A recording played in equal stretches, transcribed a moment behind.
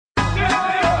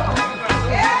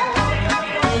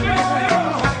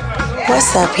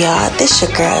What's up, y'all? This your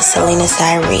girl, Selena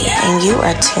Cyree, and you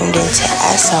are tuned into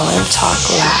SOM Talk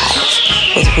Live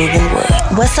with Ruben Wood.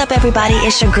 What's up, everybody?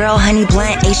 It's your girl, Honey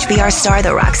Blunt, HBR star, the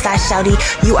Rockstar Shouty.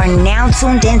 You are now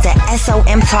tuned in to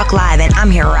SOM Talk Live, and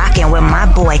I'm here rocking with my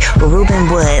boy,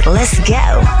 Ruben Wood. Let's go.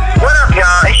 What up,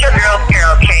 y'all? It's your girl,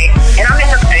 Carol K, and I'm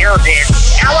in the building.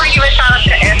 I want to give a shout out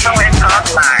to SOM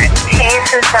Talk Live. Hey,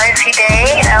 it's a Dicey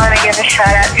Day. I want to give a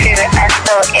shout out to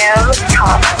SOM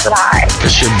Talk Live.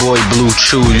 It's your boy Blue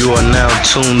Chew. You are now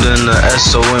tuned in to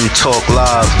SOM Talk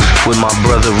Live with my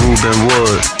brother Ruben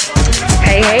Wood.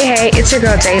 Hey, it's your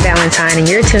girl Jay Valentine, and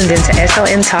you're tuned into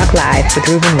SOM Talk Live with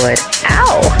Ruben Wood.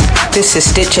 Ow! This is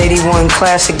Stitch 81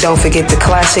 Classic. Don't forget the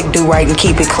classic. Do right and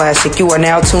keep it classic. You are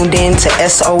now tuned in to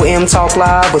SOM Talk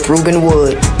Live with Ruben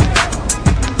Wood.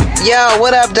 Yo,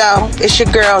 what up, dawg? It's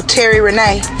your girl Terry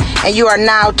Renee, and you are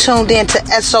now tuned in to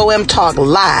SOM Talk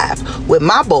Live with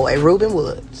my boy Ruben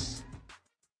Wood.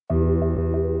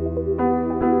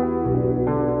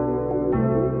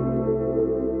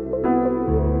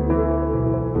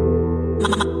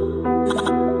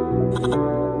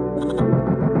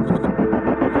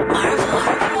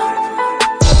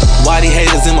 Why they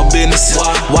haters in my business?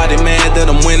 Why they mad that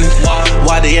I'm winning?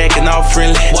 Why they acting all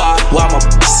friendly? Why my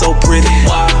so pretty?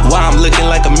 Why I'm looking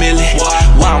like a million?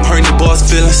 Why I'm hurting the boys'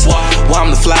 feelings? Why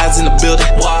I'm the flies in the building?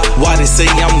 Why they say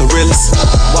I'm the realest?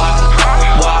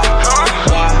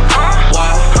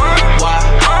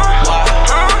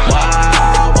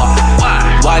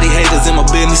 Why they haters in my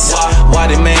business? Why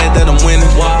they mad that I'm winning?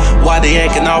 Why they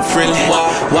acting all friendly?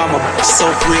 Why my so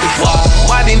pretty?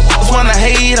 Why they niggas wanna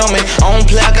hate on me? I don't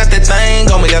play, I got that thing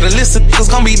on me. Got a list of niggas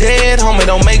gon' be dead, homie.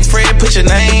 Don't make Fred put your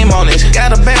name on it.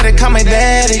 Got a baddie, call me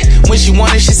daddy. When she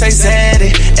want it, she say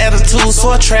zaddy. Attitude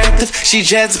so attractive. She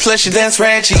jazzy, plus she dance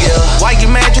ratchet, yeah. Why you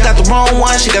mad? You got the wrong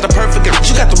one. She got a perfect girl,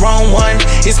 you got the wrong one.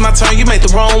 It's my turn, you made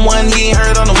the wrong one. You ain't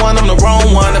heard on the one, I'm the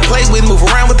wrong one. To play with, move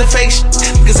around with the fake shit.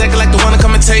 Niggas acting like the one to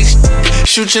come and take shit.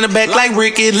 Shoot you in the back like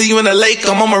Ricky, leave you in the lake.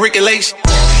 I'm on my Ricky Lake shit.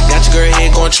 Got your girl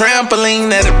head going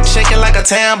trampoline, that shaking like a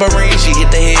tambourine. She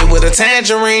hit the head with a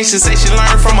tangerine. She say she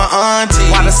learned from her auntie.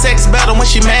 Why the sex better when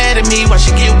she mad at me? Why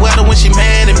she get wetter when she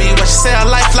mad at me? Why she say her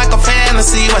life like a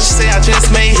fantasy? Why she say I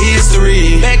just made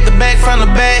history? Back to back from the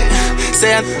back.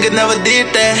 Say I never did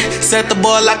that. Set the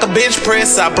boy like a bench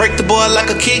press. I break the boy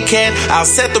like a Kit Kat. I'll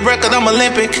set the record, I'm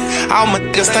Olympic. All my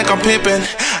niggas think I'm pimping.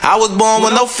 I was born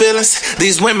with no feelings.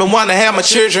 These women wanna have my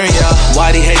children, yeah.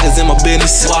 Why they haters in my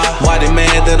business? Why they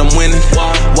mad that I'm winning?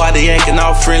 Why they acting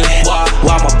all friendly?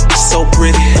 Why my so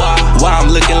pretty? Why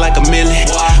I'm looking like a million?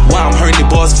 Why I'm hurting the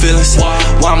boys' feelings?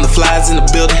 Why I'm the flies in the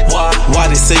building? Why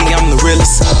they say I'm the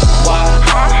realest?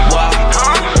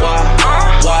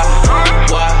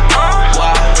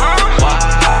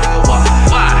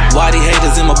 Why they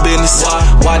haters in my business?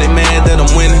 Why they mad that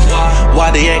I'm winning? Why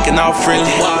they acting all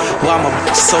friendly? Why my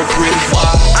so pretty?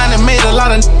 I done made a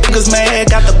lot of niggas mad.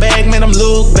 Got the bag, made them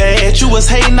look bad. You was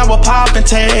hating, I was popping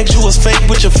tags. You was fake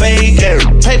with your fake ass.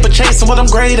 Paper chasing what I'm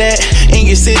great at. In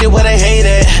your city where they hate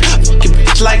at. Fuck your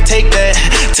bitch like take that.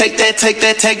 Take that, take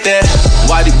that, take that.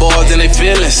 Why these boys in their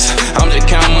feelings? I'm just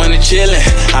counting money chillin'.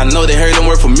 I know they heard them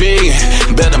worth a million.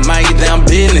 Better mind your damn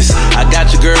business. I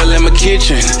got your girl in my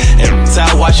kitchen. Every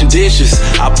time washing dishes,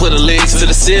 I put her legs to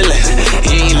the ceiling.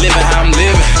 You ain't living how I'm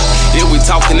living. Yeah, we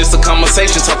talking, it's a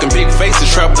conversation. Talking big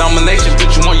faces, trap domination.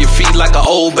 Put you on your feet like an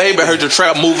old baby. Heard your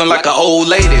trap moving like an old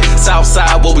lady.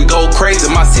 Southside where we go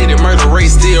crazy. My city murder rate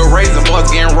still raising.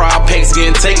 Boys getting robbed, packs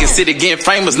getting taken. City getting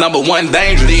famous, #1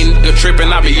 danger. These niggas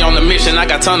tripping, I be on the mission. I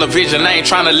got ton of vision, I ain't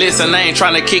trying to listen. I ain't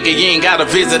trying to kick it, you ain't gotta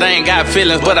visit. I ain't got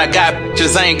feelings, but I got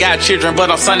bitches. I ain't got children, but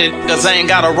I'm sunny niggas. I ain't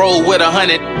gotta roll with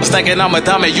 100. Was thinking I'm a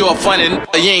dummy, you a funny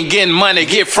nigga. You ain't getting money,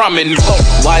 get from it.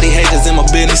 Why they haters in my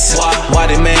business? Why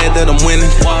they mad that I'm winning?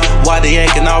 Why they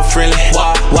acting all friendly?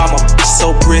 Why my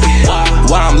so pretty?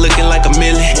 Why I'm looking like a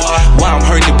million? Why I'm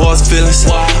hurting the boys' feelings?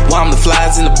 Why I'm the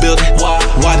flies in the building?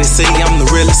 Why they say I'm the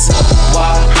realest?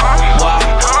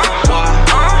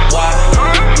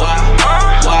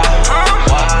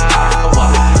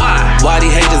 Why they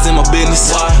haters in my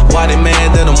business? Why they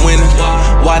mad that I'm winning?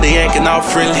 Why they acting all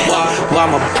friendly? Why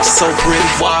my so pretty?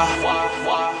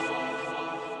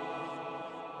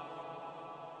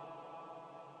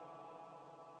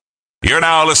 You're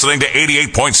now listening to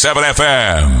 88.7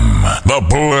 FM, The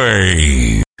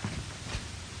Blaze.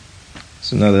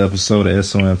 It's another episode of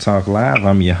SOM Talk Live.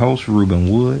 I'm your host, Ruben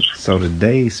Wood. So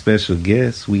today's special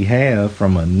guest we have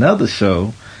from another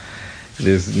show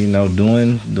that's,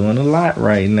 doing a lot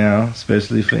right now,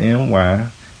 especially for NY.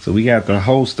 So we got the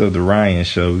host of the Ryan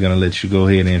Show. We're going to let you go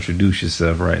ahead and introduce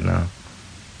yourself right now.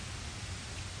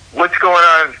 What's going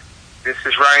on, This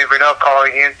is Ryan Verneuillie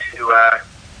calling in to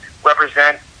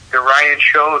represent the Ryan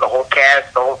Show, the whole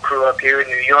cast, the whole crew up here in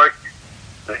New York.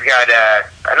 We've got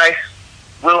a nice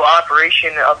little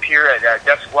operation up here at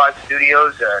Death Squad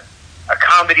Studios, a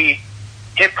comedy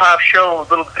hip-hop show, a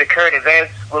little bit of current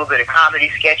events, a little bit of comedy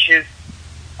sketches.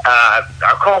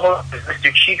 Our co-host is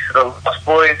Mr. Cheeks of the Lost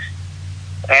Boys.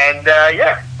 And,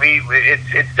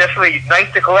 it's definitely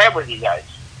nice to collab with you guys.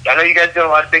 I know you guys doing a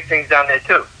lot of big things down there,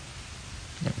 too.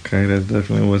 Okay, that's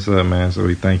definitely what's up, man. So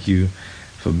we thank you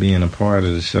for being a part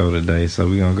of the show today. So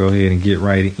we're going to go ahead and get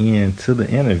right into the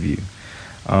interview.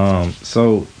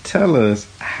 So tell us,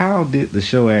 how did the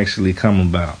show actually come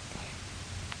about?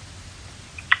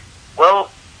 Well,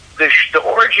 the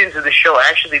origins of the show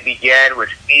actually began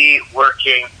with me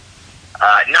working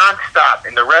nonstop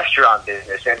in the restaurant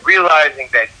business and realizing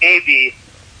that maybe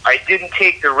I didn't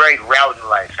take the right route in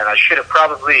life, and I should have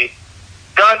probably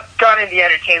gone in the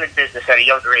entertainment business at a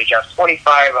younger age. I was 25.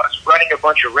 I was running a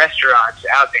bunch of restaurants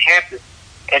out in the Hamptons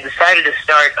and decided to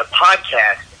start a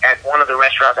podcast at one of the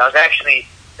restaurants. I was actually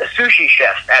a sushi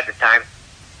chef at the time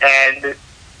and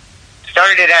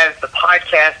started it as the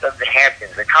Podcast of the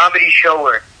Hamptons, a comedy show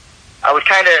where I would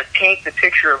kind of paint the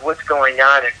picture of what's going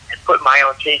on and put my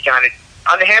own take on it.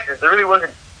 On the Hamptons, there really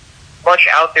wasn't much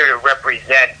out there to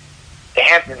represent the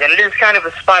Hamptons, and it is kind of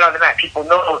a spot on the map. People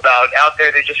know about out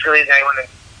there, there just really isn't anyone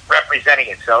representing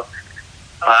it. So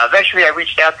eventually I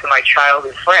reached out to my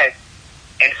childhood friend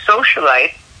and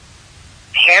socialite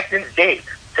Hamptons Dave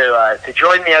to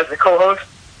join me as the co-host.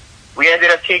 We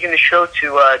ended up taking the show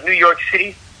to New York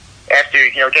City after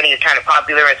getting it kind of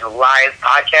popular as a live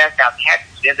podcast out in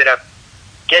Hamptons. We ended up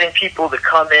getting people to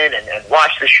come in and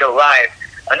watch the show live,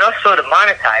 enough so to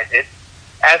monetize it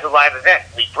as a live event.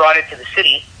 We brought it to the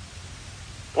city.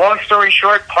 Long story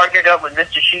short, partnered up with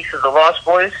Mr. Cheeks of the Lost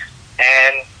Boys,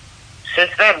 and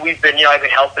since then I've been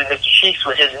helping Mr. Cheeks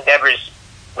with his endeavors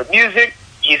with music.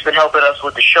 He's been helping us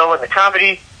with the show and the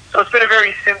comedy. So it's been a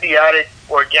very symbiotic,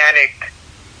 organic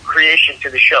creation to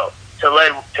the show to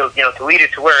lead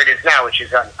it to where it is now, which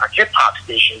is on hip hop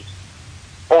stations,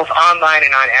 both online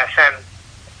and on FM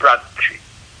throughout the country.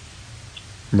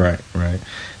 Right.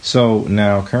 So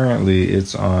now currently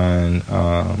it's on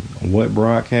what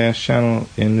broadcast channel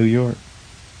in New York?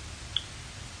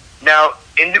 Now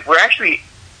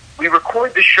we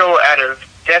record the show out of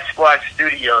Death Squad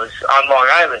Studios on Long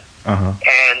Island,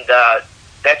 and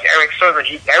that's Erick Sermon.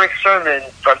 Erick Sermon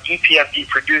from EPMD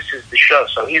produces the show,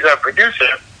 so he's our producer.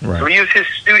 Right. So we use his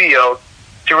studio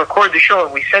to record the show,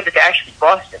 and we send it to actually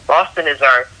Boston. Boston is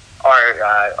our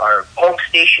home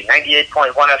station,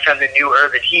 98.1 FM, the new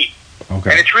Urban Heat.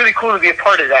 Okay. And it's really cool to be a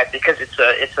part of that because it's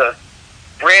a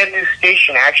brand new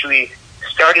station, actually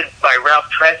started by Ralph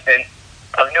Tresvant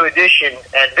of New Edition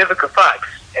and Vivica Fox.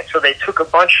 And so they took a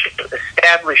bunch of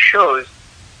established shows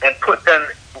and put them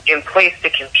in place to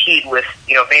compete with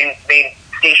main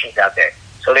stations out there.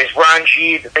 So there's Ron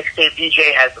G, the mixtape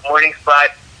DJ, has the morning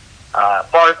spot.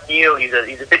 Mark Neal, he's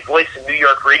a big voice in New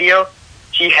York radio.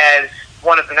 He has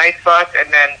one of the night spots,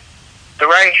 and then the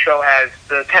Ryan Show has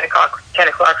the 10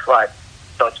 o'clock slot.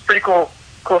 So it's a pretty cool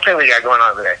thing we got going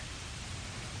on over there.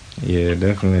 Yeah, it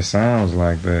definitely sounds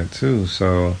like that too.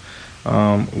 So,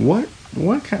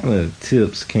 what kind of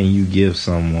tips can you give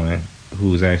someone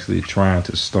who's actually trying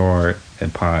to start a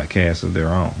podcast of their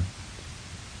own?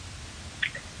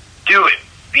 Do it,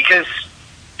 because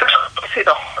I'd say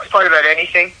the hardest part about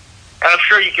anything, and I'm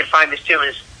sure you can find this too,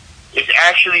 is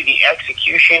actually the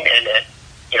execution. And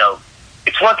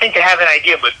it's one thing to have an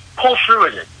idea, but pull through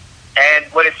with it. And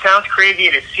when it sounds crazy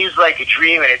and it seems like a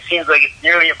dream and it seems like it's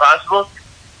nearly impossible,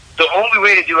 the only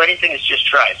way to do anything is just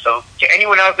try. So to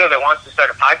anyone out there that wants to start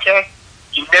a podcast,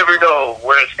 you never know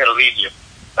where it's going to lead you.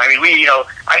 I mean,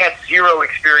 I had zero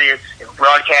experience in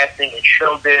broadcasting and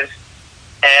showbiz,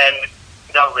 and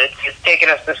it's taken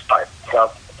us this far. So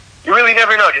you really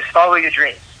never know. Just follow your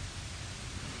dreams.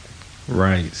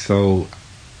 Right. So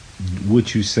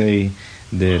would you say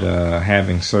that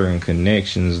having certain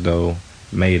connections, though,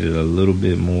 made it a little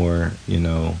bit more,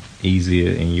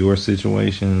 easier in your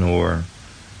situation, or?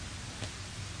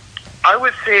 I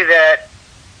would say that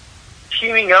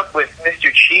teaming up with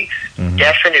Mr. Cheeks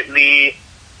definitely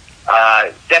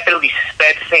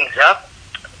sped things up.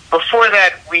 Before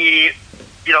that, we'd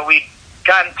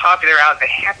gotten popular out in the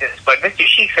Hamptons, but Mr.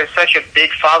 Cheeks has such a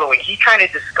big following. He kind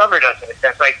of discovered us in a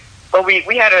sense.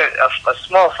 We had a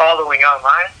small following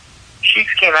online.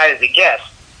 Cheeks came out as a guest.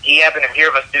 He happened to hear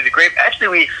of us through the grape. Actually,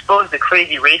 we exposed a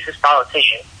crazy racist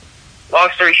politician. Long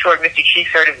story short, Mr. Cheeks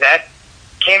heard of that,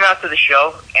 came out to the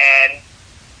show, and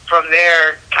from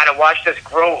there kind of watched us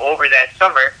grow over that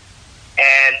summer.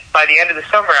 And by by the end of the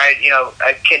summer, I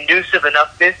had, a conducive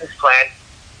enough business plan,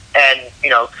 and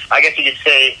I guess you could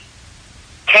say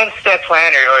 10-step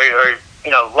plan or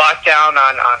lock down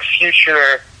on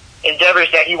future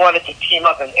endeavors that he wanted to team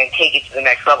up and take it to the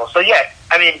next level. So yeah,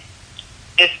 I mean,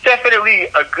 it's definitely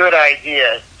a good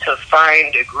idea to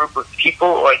find a group of people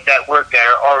or that work that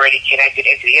are already connected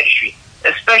into the industry,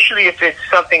 especially if it's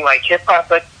something like hip-hop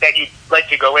that you'd like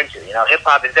to go into.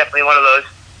 Hip-hop is definitely one of those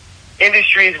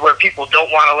industries where people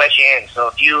don't want to let you in. So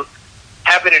if you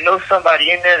happen to know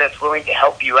somebody in there that's willing to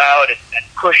help you out and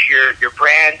push your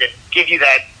brand and give you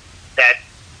that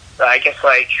I guess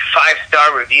like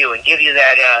 5-star review and give you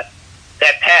that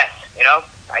pass,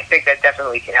 I think that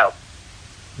definitely can help.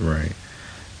 Right.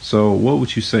 So what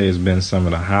would you say has been some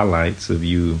of the highlights of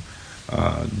you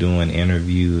doing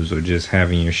interviews or just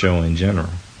having your show in general?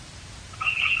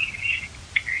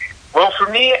 Well, for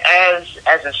me, as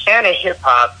a fan of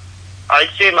hip-hop, I'd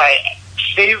say my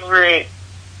favorite,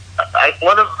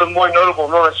 one of the more notable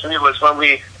moments for me was when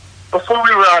before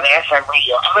we were on FM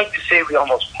radio, I like to say we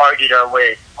almost partied our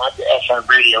way onto FM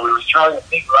radio. We were throwing a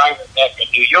big live event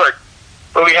in New York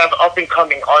where we have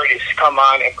up-and-coming artists come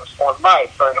on and perform live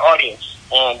for an audience.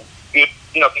 And,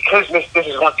 because this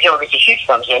is once again where Mr. Cheeks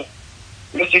comes in,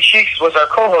 Mr. Cheeks was our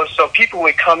co-host, so people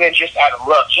would come in just out of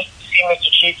love, just to see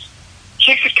Mr. Cheeks.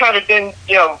 Cheeks has kind of been,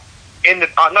 in the,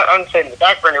 not saying in the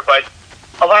back burner, but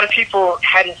a lot of people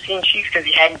hadn't seen Cheeks because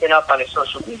he hadn't been up on his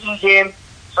social media game.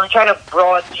 So he kind of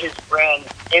brought his brand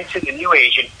into the new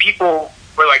age, and people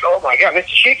were like, oh my God, Mr.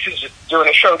 Cheeks is doing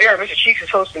a show there. Mr. Cheeks is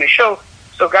hosting a show.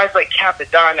 So guys like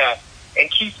Capadonna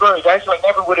and Keith Murray, guys who I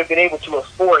never would have been able to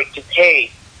afford to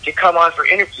pay to come on for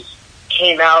interviews,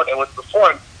 came out and would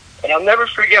perform. And I'll never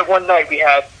forget one night we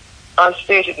had on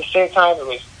stage at the same time, what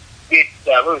was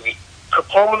it?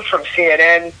 Capone from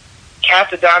CNN,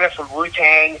 Capadonna from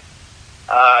Wu-Tang,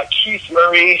 Keith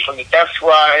Murray from the Def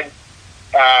Squad,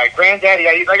 Granddaddy,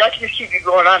 I can just keep it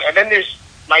going on. And then there's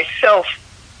myself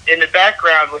in the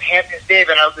background with Hampton's Dave,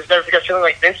 and I'll just never forget feeling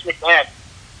like Vince McMahon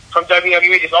from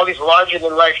WWE, just all these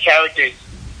larger-than-life characters.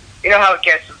 You know how it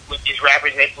gets with these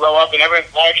rappers, they blow up and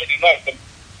everyone's larger than life. And,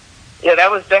 yeah,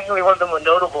 that was definitely one of the more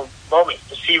notable moments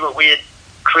to see what we had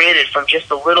created from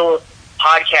just a little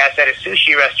podcast at a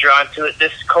sushi restaurant to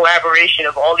this collaboration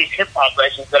of all these hip-hop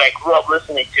legends that I grew up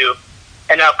listening to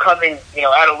and now coming,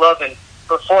 out of love and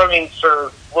performing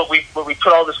for what we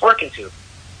put all this work into.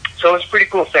 So it's a pretty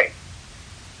cool thing.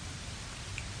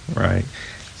 Right.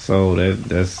 So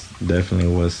that's definitely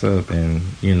what's up, and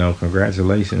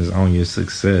congratulations on your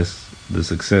success, the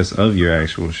success of your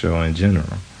actual show in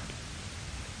general.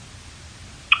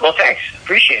 Well, thanks,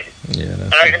 appreciate it. Yeah,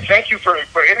 and thank you for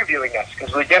interviewing us,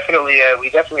 because we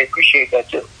definitely appreciate that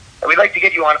too. And we'd like to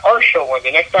get you on our show one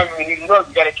day. Next time we need to know,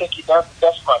 we got to take you down to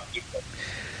Death Squad.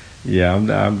 Yeah, I'm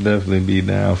definitely be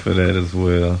down for that as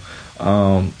well.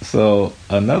 So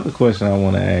another question I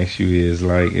want to ask you is,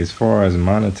 like, as far as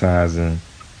monetizing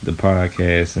the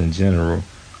podcast in general,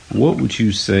 what would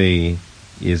you say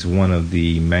is one of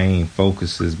the main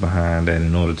focuses behind that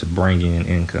in order to bring in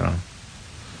income?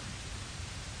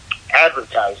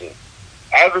 Advertising.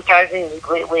 Advertising is a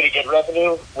great way to get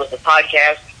revenue with the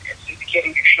podcast and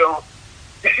syndicating your show.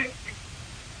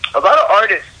 A lot of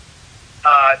artists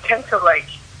tend to,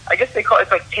 I guess they call it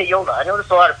like payola. I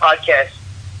notice a lot of podcasts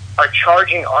are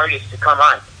charging artists to come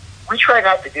on. We try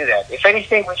not to do that. If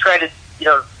anything, we try to,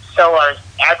 sell our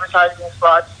advertising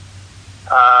spots.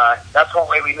 That's one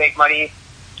way we make money,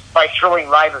 by throwing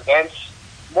live events.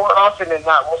 More often than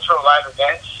not, we'll throw live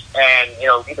events and,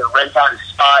 either rent out a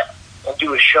spot and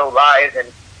do a show live, and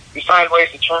we find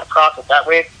ways to turn profit that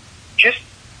way. Just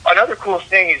another cool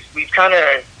thing is we've kind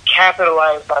of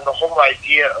capitalized on the whole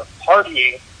idea of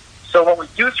partying. So when we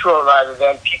do throw a live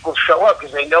event, people show up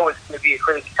because they know it's going to be a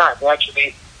crazy time. We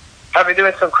actually have been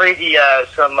doing some crazy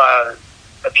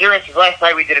appearances. Last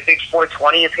night we did a big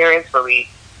 420 appearance where we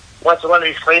went to one of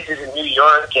these places in New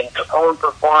York, and Capone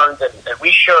performed, and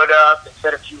we showed up and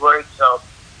said a few words. So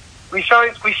we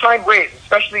find ways,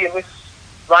 especially in this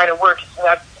line of work.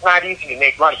 It's not easy to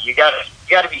make money. You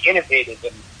gotta be innovative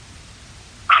and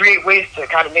create ways to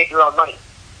kind of make your own money.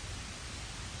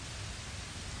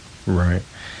 Right.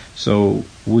 So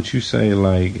would you say,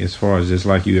 like, as far as just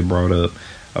like you had brought up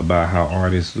about how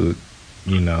artists would,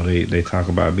 they talk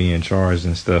about being charged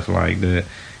and stuff like that.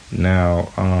 Now,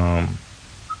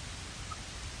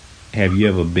 have you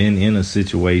ever been in a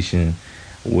situation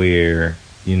where,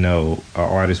 an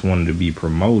artist wanted to be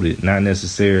promoted, not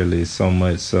necessarily so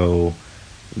much so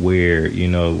where,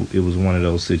 it was one of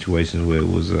those situations where it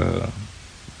was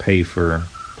pay for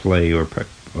play or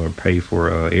pay for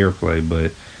airplay,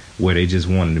 but where they just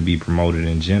wanted to be promoted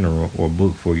in general or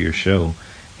booked for your show.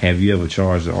 Have you ever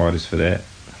charged the artist for that?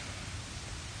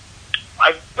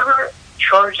 I've never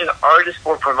charged an artist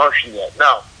for promotion yet.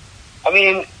 No. I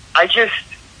mean,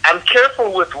 I'm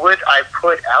careful with what I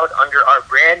put out under our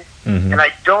brand, and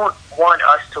I don't want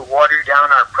us to water down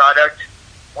our product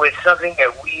with something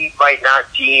that we might not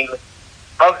deem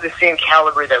of the same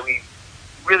caliber that we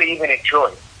really even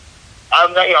enjoy.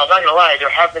 I'm not gonna lie. There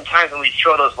have been times when we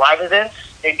show those live events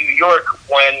in New York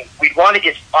when we'd want to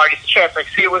give artists a chance. Like,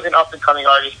 say it was an up-and-coming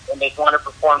artist and they'd want to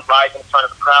perform live in front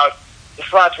of a crowd. The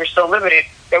slots were so limited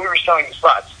that we were selling the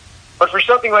slots. But for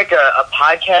something like a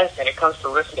podcast, and it comes to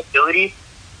listenability,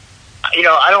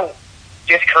 I don't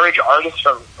discourage artists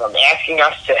from asking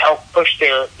us to help push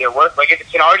their work. Like, if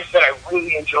it's an artist that I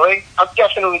really enjoy, I'm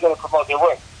definitely going to promote their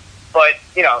work. But,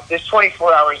 there's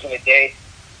 24 hours in a day,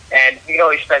 and we can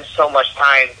only spend so much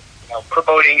time,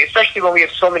 promoting, especially when we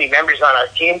have so many members on our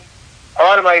team. A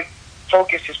lot of my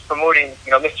focus is promoting,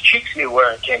 Mr. Cheek's new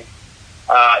work and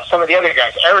some of the other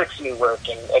guys, Erick's new work,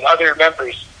 and other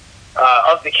members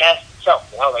of the cast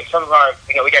itself. Like some of our,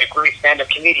 we got a great stand-up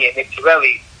comedian, Nick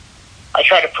Verneuillie. I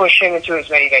try to push him into as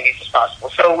many venues as possible.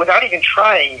 So without even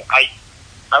trying,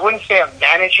 I wouldn't say I'm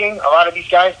managing a lot of these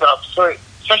guys, but I'm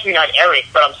especially not Erick,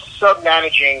 but I'm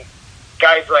sub-managing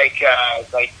guys like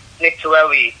Nick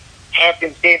Verneuillie,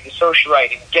 Hampton's Dave the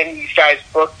Socialite, and getting these guys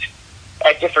booked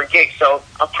at different gigs. So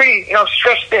I'm pretty,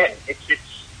 stretched thin. It's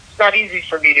not easy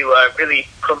for me to really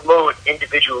promote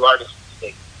individual artists.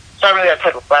 It's not really that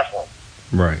type of platform.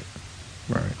 Right.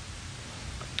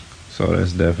 So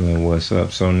that's definitely what's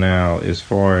up. So now, as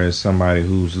far as somebody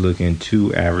who's looking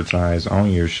to advertise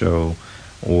on your show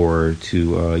or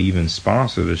to even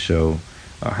sponsor the show,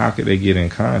 how could they get in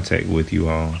contact with you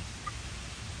all?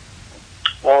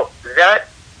 Well, that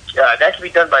can be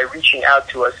done by reaching out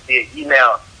to us via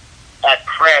email at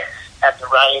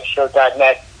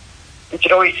press@theryanshow.net. You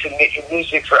can always submit your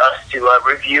music for us to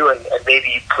review and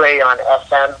maybe play on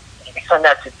FM. You can send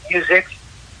that to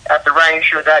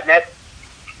music@theryanshow.net.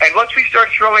 And once we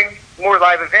start throwing more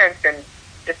live events, and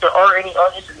if there are any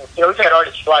artists, we've had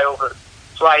artists fly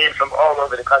in from all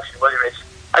over the country, whether it's,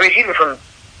 even from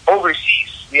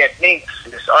overseas. We had Minx,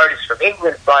 this artist from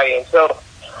England, fly in. So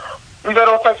we've had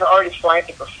all types of artists flying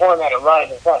to perform at a live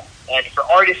event. And for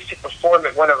artists to perform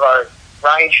at one of our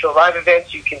Ryan Show live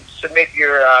events, you can submit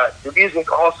your music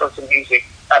also to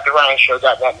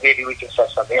music@theryanshow.net. Maybe we can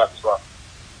set something up as well.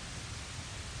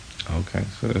 Okay,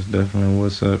 so that's definitely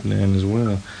what's up then as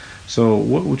well. So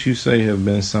what would you say have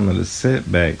been some of the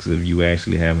setbacks of you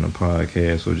actually having a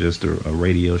podcast or just a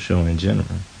radio show in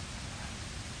general?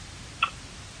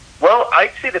 Well,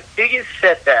 I'd say the biggest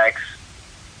setbacks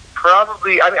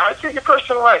probably, I'd say your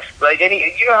personal life. Like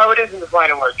you know how it is in this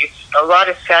line of work. It's a lot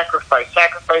of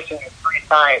sacrificing your free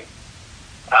time.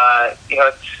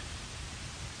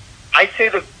 I'd say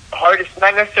the hardest,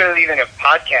 not necessarily even a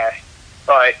podcast,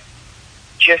 but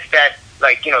just that,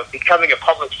 becoming a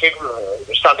public figure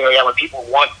or something like that, when people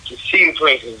want to see you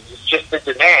places, it's just the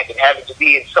demand and having to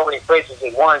be in so many places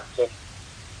at once, and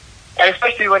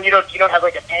especially when you don't have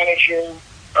like a manager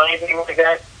or anything like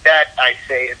that. That I'd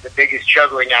say is the biggest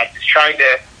juggling act, is trying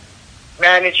to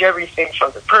manage everything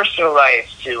from the personal life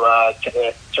to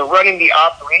running the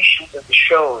operations of the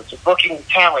show, to booking the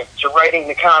talent, to writing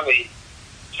the comedy.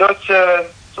 So it's a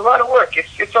lot of work. It's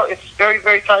very,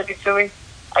 very time consuming.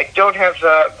 I don't have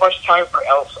much time for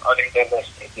else other than this.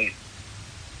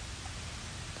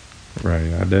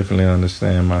 Right, I definitely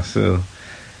understand myself.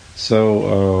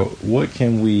 So, what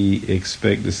can we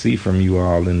expect to see from you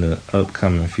all in the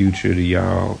upcoming future? Do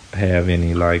y'all have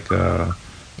any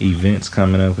events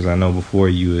coming up? Because I know before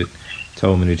you had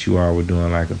told me that you all were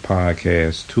doing like a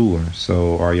podcast tour.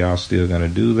 So, are y'all still going to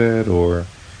do that, or?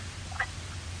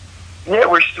 Yeah,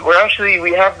 we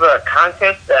have a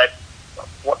contest that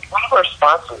one of our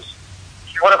sponsors,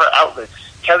 one of our outlets,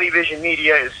 Television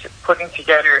Media, is putting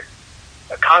together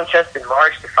a contest in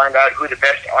March to find out who the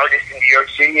best artist in New York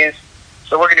City is.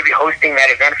 So we're going to be hosting that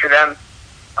event for them.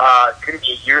 It's going to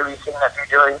be a yearly thing that they're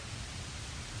doing.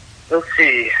 Let's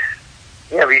see.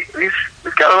 Yeah, we've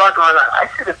got a lot going on. I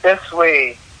say the best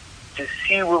way to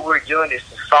see what we're doing is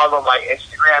to follow my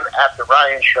Instagram at The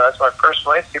Ryan Show. That's my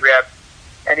personal Instagram.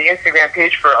 And the Instagram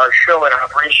page for our show and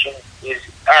operation is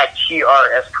at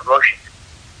TRS Promotions.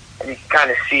 And you can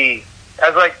kind of see,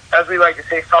 as we like to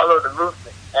say, follow the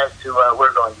movement as to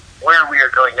where we are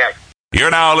going next.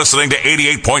 You're now listening to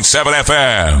 88.7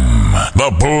 FM, The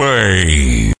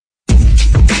Blaze.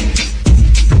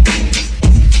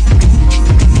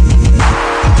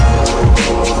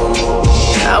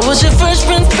 I was your first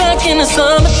prince back in the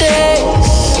summer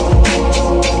days.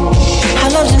 I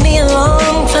loved you,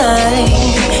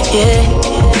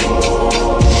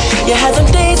 had them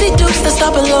Daisy Dukes that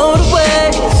stop below the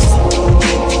waist,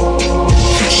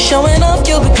 showing off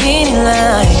your bikini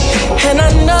line. And I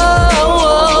know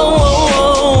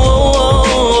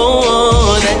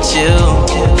that you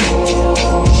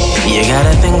got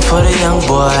a thing for the young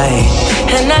boy.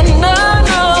 And I know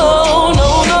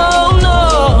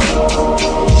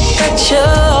that you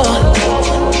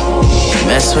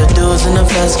mess with dudes in the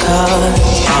fast cars.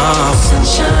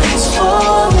 Sunshine's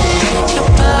falling, your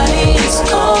body is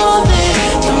calling,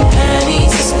 them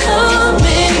panties is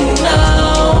coming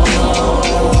now.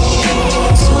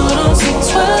 So don't say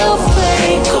 12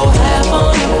 play, go have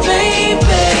on it,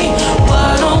 baby. Why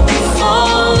don't we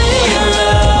fall in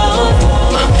love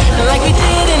like we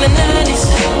did in the 90s?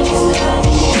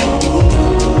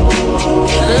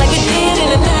 Like we did in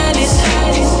the 90s.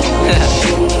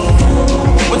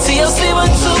 When TLC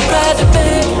went too proud to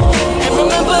bed, and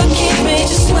remember Keith made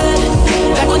you sweat.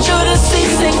 Back when Jodeci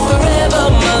sing forever,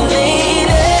 my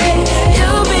lady,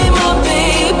 you'll be my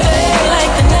baby.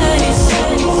 Like the 90s,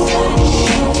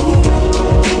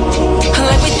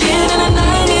 like we did in the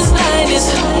 90s.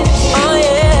 Oh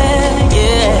yeah,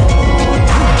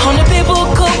 yeah. On the people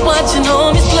cook, watching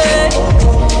homies play.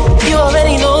 You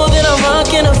already know that I'm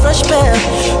rocking a fresh pair of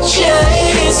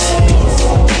J's.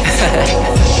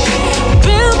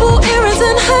 Bamboo earrings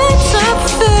and high-top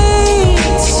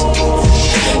fades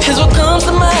is what comes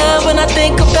to mind when I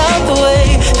think about the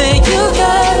way that you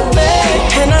got me.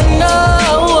 And I know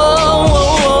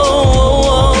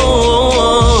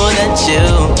that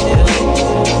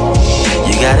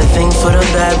you got a thing for the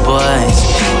bad boys.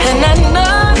 And I know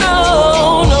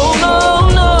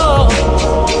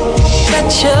that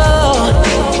you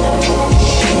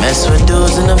mess with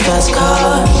dudes in the fast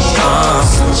cars.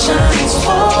 Sunshine's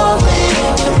falling,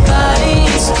 your body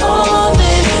is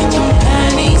calling, them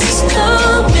panties is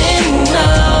coming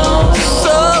now.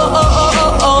 So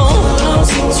don't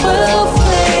say 12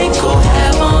 play, go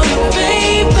have on it,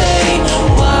 baby.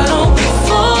 Why don't we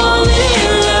fall in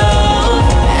love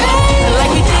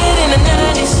like we did in the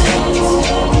 90s?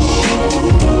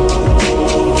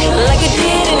 Like we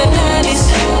did in the 90s.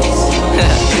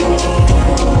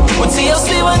 When TLC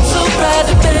went too proud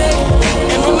to bed,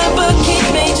 and remember Keith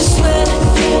made you sweat.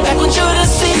 Back when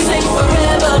Jodeci sing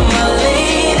forever, my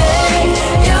lady,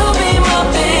 you'll be my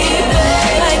baby.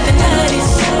 Like the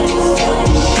 90s,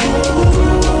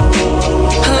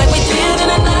 like we did in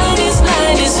the 90s.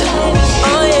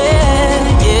 Oh yeah,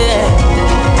 yeah.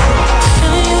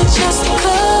 Feeling you just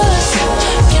cause,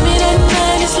 give me that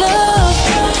 90s love.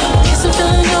 Kiss and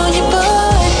feeling on your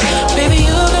butt, baby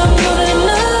you got more than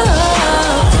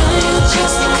enough. Feeling you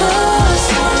just cause,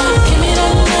 give me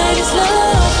that 90s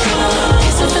love.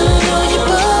 Kiss and feeling on your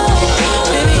butt,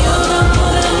 baby you got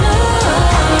more than enough.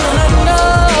 And I know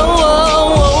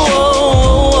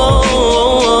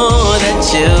that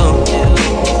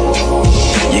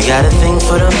you got a thing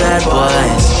for the bad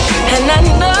boys. And I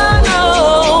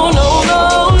know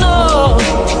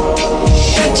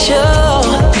that you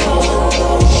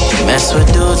mess with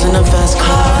dudes in the fast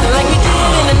car. Like we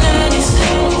did in the 90s.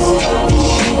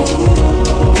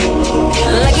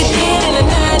 Like we did in the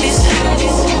 90s.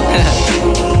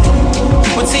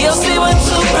 When TLC went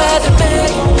too proud to bed,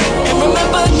 and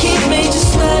remember Keith made you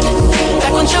sweat.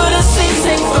 Back when Jodeci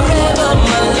sing forever,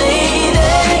 my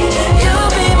lady,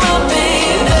 you'll be my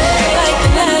baby. Like the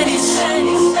 90s.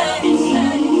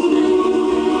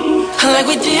 Like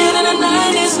we did in the 90s.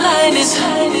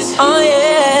 Oh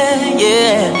yeah,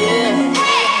 yeah.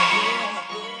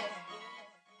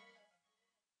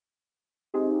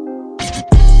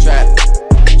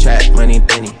 Trap, money,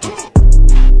 penny.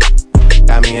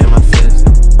 Got me in my feelings.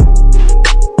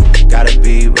 Gotta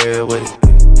be real with it.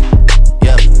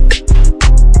 Yeah.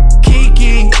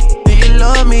 Kiki, do you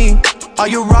love me? Are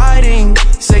you riding?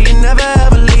 Say you never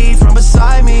ever leave from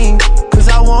beside me. Cause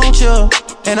I want you,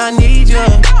 and I need you,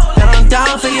 and I'm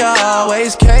down for you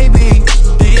always, KB.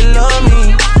 Do you love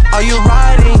me? Are you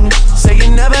riding? Say you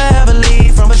never ever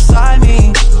leave from beside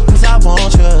me. Cause I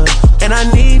want you, and I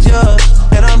need you,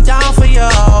 and I'm down for you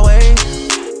always.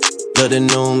 Look, the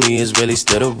new me is really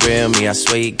still the real me. I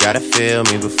swear you gotta feel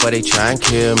me before they try and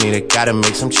kill me. They gotta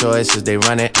make some choices, they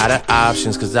running out of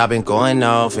options. Cause I've been going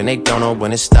off and they don't know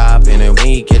when to stop. And when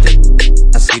you get the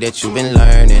I see that you've been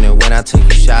learning. And when I take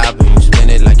you shopping, you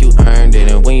spend it like you earned it.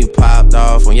 And when you popped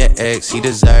off on your ex, he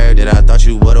deserved it. I thought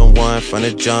you would've won from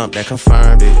the jump, that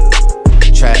confirmed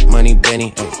it. Trap money,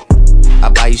 Benny, I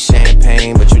buy you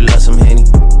champagne, but you love some Henny.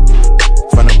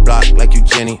 From the block like you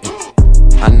Jenny.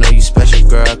 I know you special,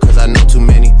 girl, cause I know too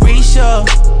many. Risha,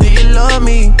 do you love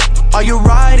me? Are you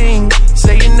riding?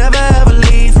 Say you never ever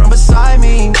leave from beside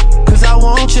me. Cause I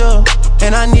want you,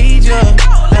 and I need you,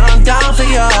 and I'm I'm down for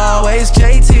you always.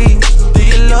 JT, do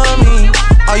you love me?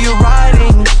 Are you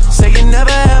riding? Say you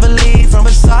never ever leave from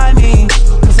beside me.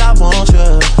 Cause I want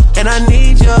you, and I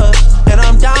need you, and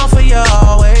I'm down for you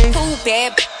always. Too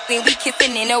bad, then we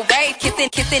kissing in a wave. Kissing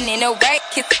in a wave.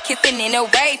 Kissing in a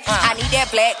wave. I need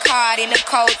that black card and the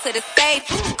code to the safe.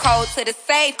 Code to the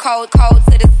safe. Code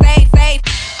to the safe.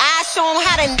 I show them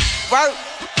how to work.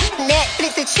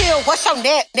 Netflix and chill. What's your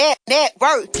net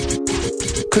worth?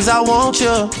 Cause I want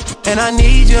you, and I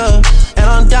need you, and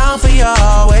I'm down for you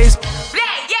always.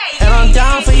 And I'm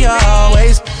down for you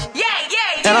always.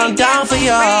 And I'm down for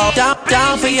you,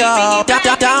 down for you,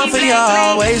 down for you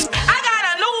always. I got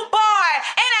a new boy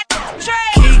and a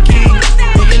trade. Kiki,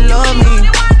 do you love me?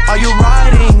 Are you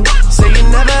riding? Say you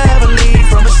never ever leave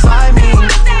from beside me.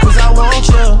 Cause I want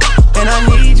you, and I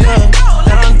need you,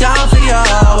 and I'm down for you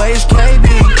always. KB,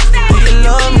 do you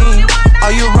love me?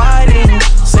 Are you riding?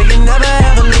 Say you never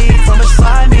ever leave from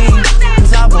beside me.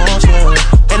 Cause I want you,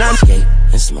 and I'm skate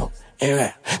and smoke and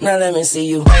rap. Now let me see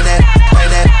you. Bring that,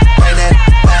 back, bring that.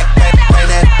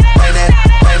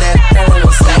 Now let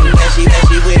me see you. That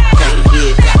she with can't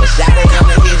hit. Got a shot at him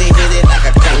and hit it like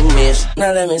I can't miss.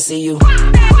 Now let me see you.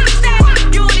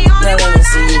 Now let me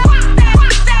see you.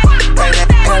 Bring that,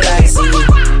 now let me see you.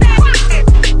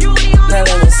 Now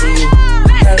let me see you.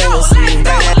 Now let me see you.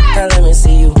 Now let me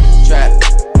see you.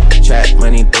 Trap,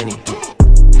 money, Benny.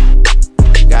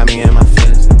 Got me in my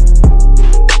feelings.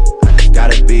 I just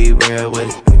gotta be real with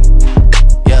it.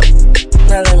 Yep.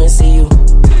 Now let me see you.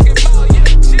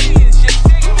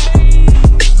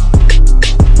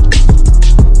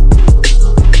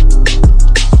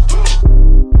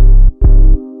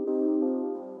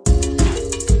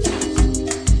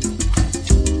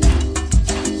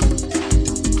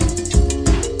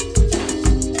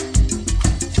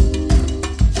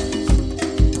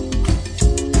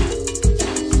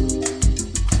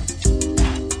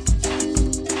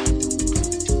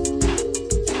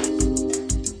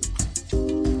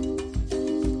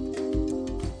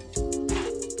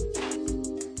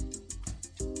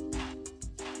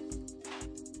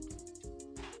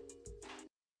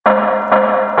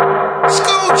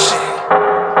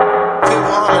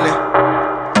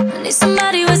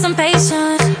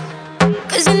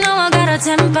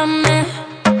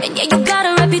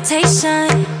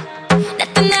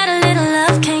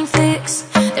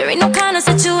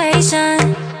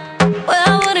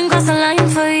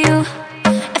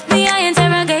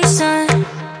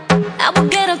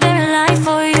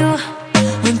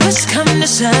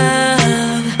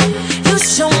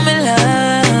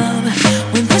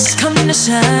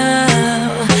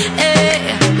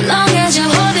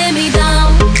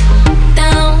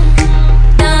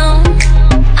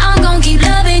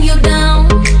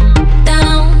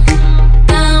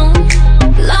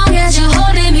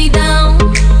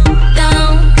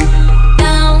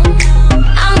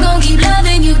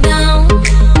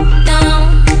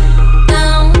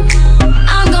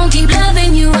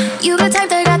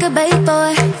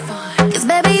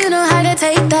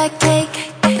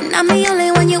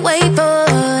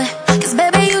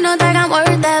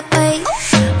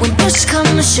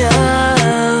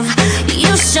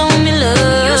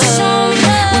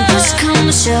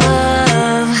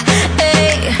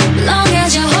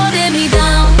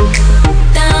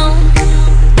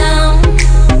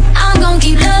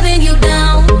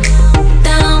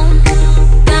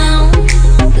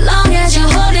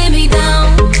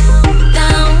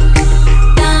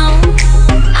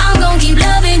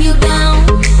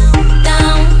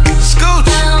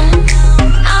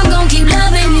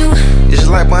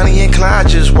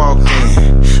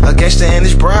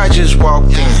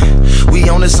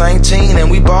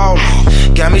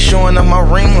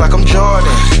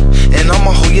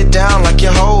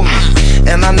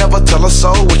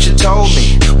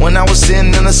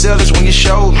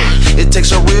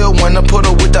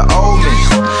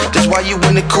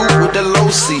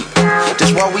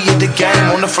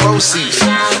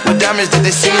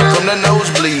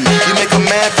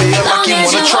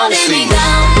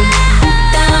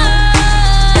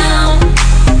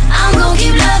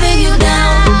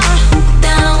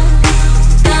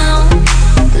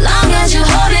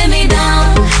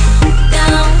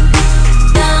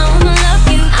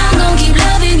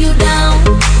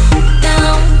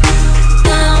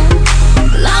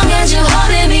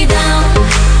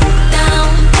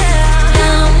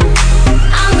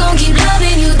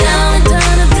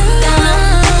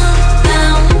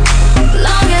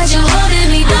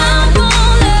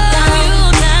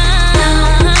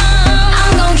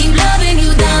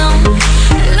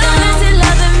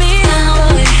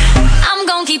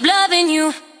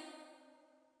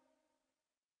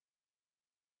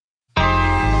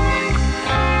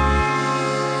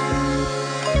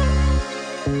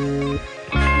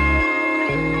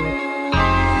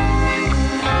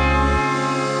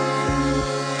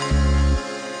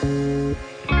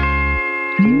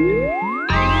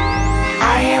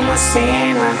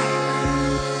 sinner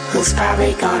who's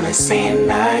probably gonna sin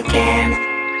again.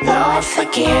 Lord,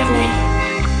 forgive me.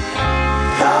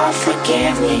 Lord,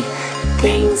 forgive me.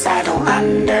 Things I don't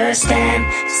understand.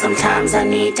 Sometimes I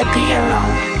need to be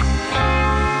alone.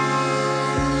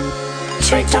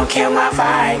 Trick, don't kill my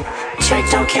vibe. Trick,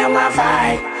 don't kill my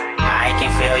vibe. I can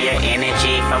feel your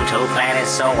energy from 2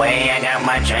 planets away. I got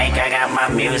my drink, I got my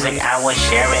music, I will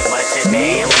share it. But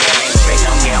today I'm feeling trick,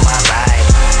 don't kill my vibe.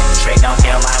 Trick, don't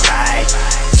kill my vibe.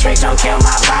 Trick, don't kill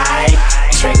my vibe.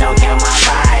 Trick, don't kill my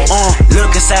vibe.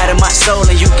 Look inside of my soul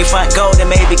and you can find gold and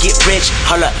maybe get rich.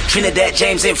 Hold up, Trinidad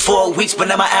James in 4 weeks, but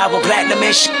now my album platinum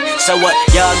and shit. So what?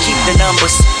 Y'all keep the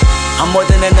numbers. I'm more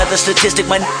than another statistic,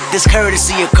 my this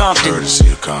courtesy of Compton.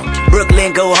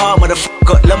 Brooklyn go hard,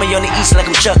 motherfucker. Love me on the east like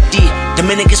I'm Chuck D.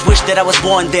 Dominicans wish that I was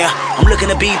born there. I'm looking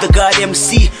to be the God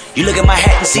MC. You look at my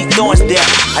hat and see thorns there.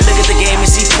 I look at the game and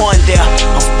see porn there.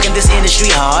 I'm fucking this industry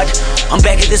hard. I'm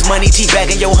back at this money,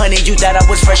 teabagging your honey. You thought I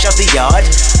was fresh off the yard.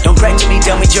 Don't brag to me,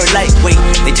 dummy, you're lightweight.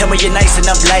 They tell me you're nice and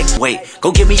I'm lightweight. Go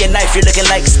give me a knife, you're looking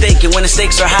like steak. And when the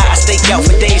stakes are high, I stake out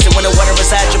for days. And when the water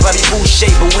resides, your body food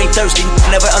shape. But we ain't thirsty,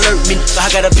 never alert me.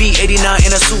 I got a B89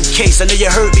 in a suitcase. I know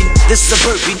you heard me. This is a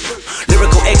burpee.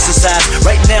 Lyrical exercise.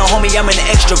 Right now, homie, I'm in an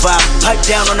extra vibe. Pipe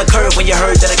down on the curve when you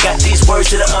heard that I got these words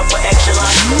to the upper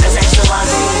echelon. That's excellent.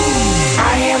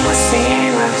 I am a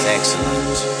sinner. That's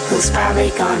excellent. Who's probably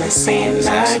gonna sin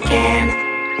again.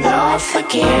 Lord,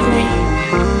 forgive me.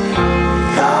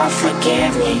 Lord,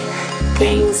 forgive me.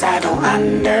 Things I don't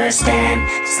understand.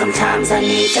 Sometimes I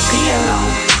need to be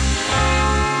alone.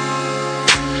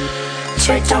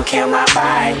 Trick, don't kill my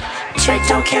vibe. Trick,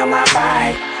 don't kill my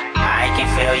vibe. I can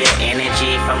feel your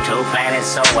energy from 2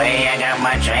 planets away. I got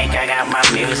my drink, I got my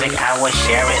music, I will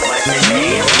share it. But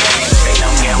today I'm feeling trick,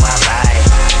 don't kill my vibe.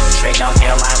 Trick, don't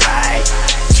kill my vibe.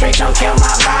 Trick, don't kill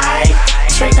my vibe.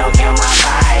 Trick, don't kill my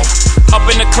vibe. Up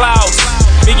in the clouds,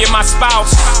 me and my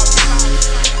spouse.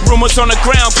 Rumors on the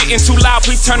ground, getting too loud,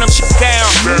 please turn them shit down.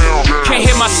 Can't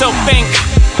hear myself think.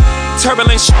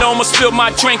 Turbulent shit, almost spilled my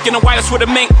drink in the White House with a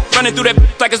mink. Running through that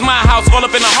like it's my house, all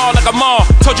up in the hall like a mall.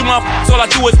 Told you motherfuckers, all I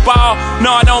do is ball.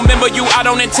 No, I don't remember you, I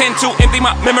don't intend to empty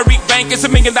my memory bank. It's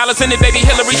 $1 million in it, baby,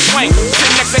 Hillary Swank.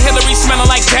 Sitting next to Hillary, smelling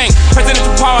like dang. Presidential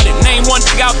pardon, name one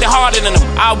thing out there harder than them.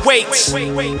 I wait.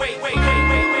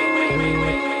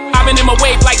 I've been in my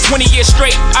wave like 20 years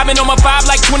straight. I've been on my vibe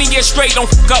like 20 years straight. Don't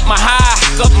fuck up my high,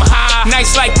 fuck up my high.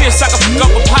 Nights like this, I can fuck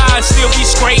up a pie and still be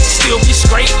straight, still be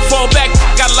straight. Fall back,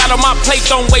 got a lot on my plate,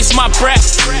 don't waste my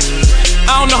breath.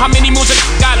 I don't know how many moves I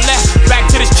got left. Back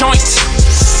to this joint,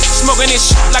 smoking this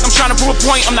shit like I'm trying to prove a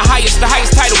point. I'm the highest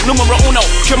title, numero uno.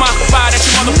 Kill my vibe, that's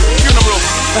your mother funeral.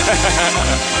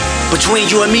 Between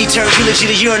you and me, turn eulogy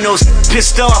to urinals,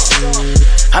 pissed off.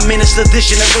 I minister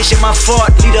this generation, my fault.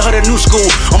 Leader of the new school.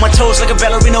 On my toes like a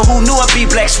ballerina, who knew I'd be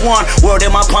Black Swan. World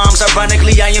in my palms,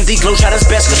 ironically, I am the Globetrotter's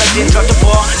best, cause I didn't drop the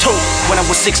ball. Told when I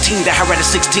was 16 that I had a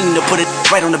 16 to put it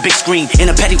right on the big screen.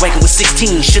 In a paddy wagon with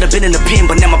 16, should've been in the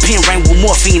pen, but now my pen rang with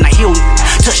morphine. I healed,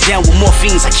 touchdown with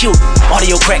morphines, I killed.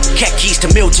 Audio crack, cat keys to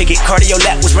meal ticket. Cardio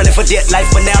lap was running for dead life,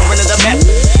 but now running the map.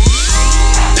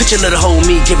 Picture little old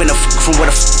me giving a from what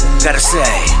a gotta say.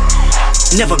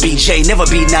 Never be Jay, never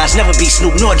be Nas, never be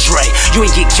Snoop nor Dre. You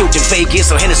ain't get killed in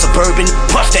Vegas or in a Suburban.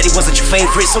 Puff Daddy wasn't your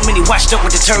favorite. So many washed up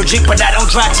with detergent, but I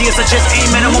don't dry tears, I just aim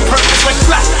at them on purpose like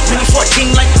blah. Mini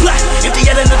 14 like blah. Empty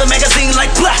yet another magazine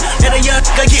like blah. Let a young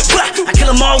guy get blah. I kill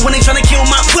them all when they tryna kill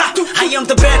my blah. I am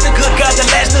the bad, the good guy, the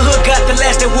last, the hood got the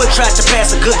last that would try to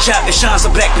pass a good job. If Sean's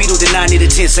a Black Beetle, then I need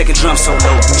a 10-second drum solo.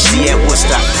 See at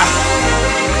Woodstock.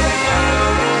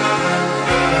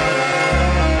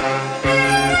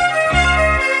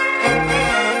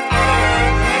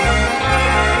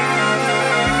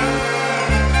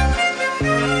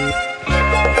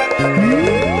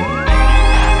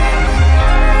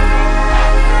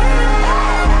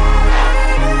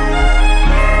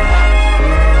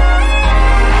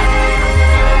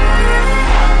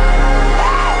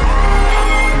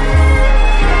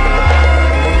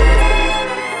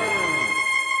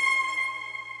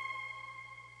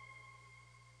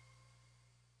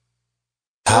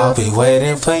 I'll be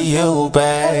waiting for you,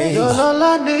 babe. You're all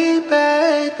I need,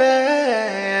 baby.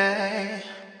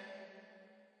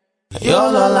 You're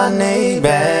all I need,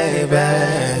 baby.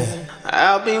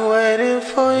 I'll be waiting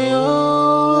for you.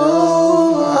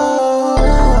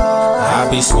 I'll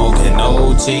be smoking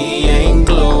OG and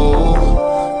glue.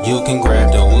 You can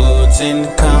grab the woods and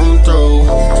come through.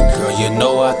 Girl, you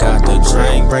know I got the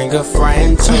drink. Bring a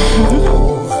friend too.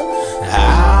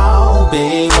 I'll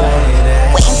be waiting.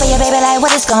 Waiting for your baby like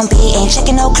what it's gonna be. Ain't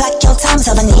checking no clock, your time's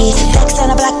over me. Flex on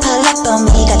the block, pull up on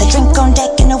me. Got the drink on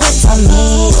deck and the whip for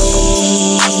me.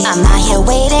 I'm out here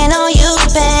waiting on you,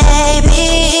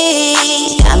 baby.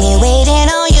 Got me waiting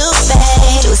on you,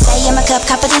 babe. You say in my cup,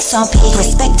 confidence on peak.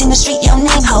 Respecting the street, your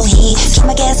name, ho heat. Drink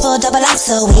my gas full, double, I'm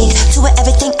so weak. To it,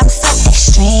 everything, I'm so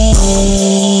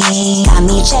extreme. Got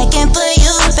me checking for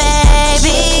you,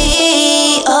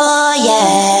 baby. Oh,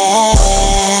 yeah.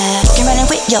 You can run it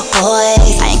with your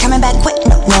boys. I ain't coming back with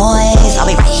no noise. I'll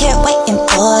be right here waiting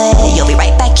for it. You'll be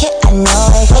right back here, I know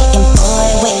it. Waiting for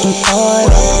it, waiting for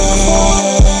it.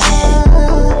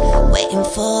 Waiting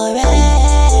for it.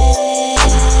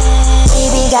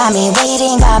 Baby, got me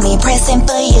waiting, got me pressing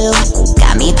for you.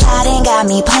 Got me plotting, got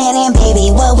me planning,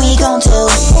 baby, what we gon' do?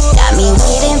 Got me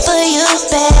waiting for you,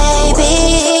 baby.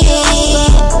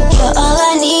 You're all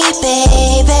I need,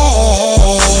 baby.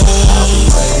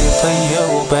 Waiting for you,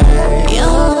 baby. You're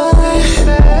all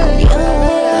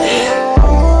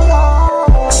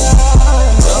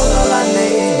I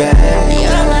need, baby.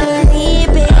 You're all I need,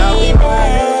 baby.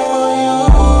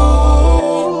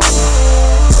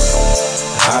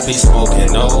 I be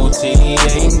smoking OT,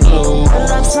 ain't blue.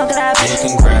 I'm smoking up. You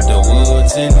can grab the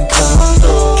woods and come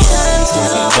through. You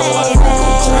know I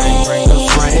bring a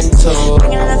friend too.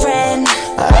 Bring another friend.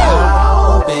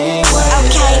 I'll be waiting.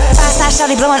 Okay, five-star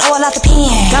shawty blowing oil out the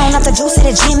pen. Going up the juice to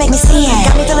the gym, make me sin.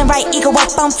 Got me feeling right, ego up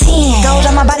on 10. Gold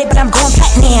on my body, but I'm going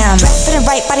platinum. Dress fitting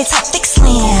right, body top, thick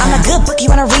slim. I'm a good book,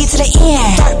 you wanna read to the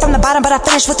end. Start from the bottom, but I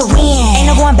finish with the win. Ain't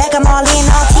no going back, I'm all in,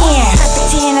 all 10.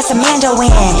 Perfect 10, that's a Mando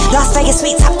win. Las Vegas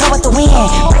sweet, top flow with the win.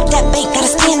 Break that bank, gotta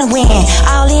spin to win.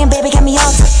 All in, baby, got me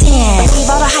all tucked in. Believe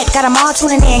all the hype, got them all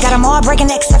tuning in. Got them all breaking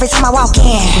necks every time I walk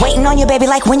in. Waiting on you, baby,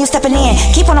 like when you stepping in.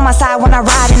 Keep on my side when I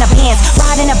ride in the Benz.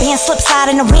 Ride in the Benz, slip slide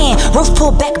in the wind. Roof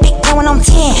pull back, big going on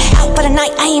 10. Out for the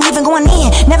night, I ain't even going in.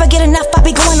 Never get enough, I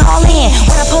be going all in.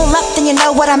 When I pull up, then you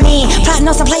know what I mean. Plotting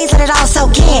on some plays, let it all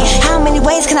soak in. How many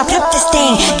ways can I flip this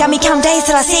thing? Got me count days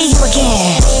till I see you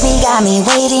again. Baby, got me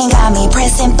waiting, got me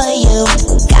pressing for you.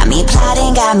 Got me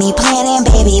plotting, got me planning,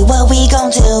 baby, what we gon'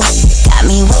 do? Got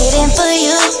me waiting for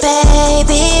you,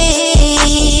 baby.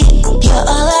 You're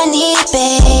all I need,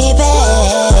 baby.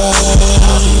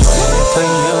 Waiting for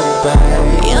you,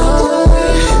 baby. You're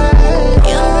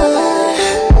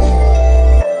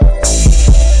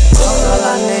all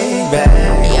I need,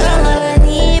 baby. You're all I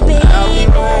need, baby. I'll be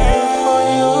waiting for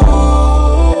you.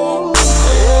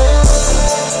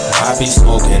 I be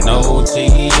smoking OT,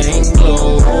 ain't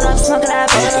blue. I'm smoking up.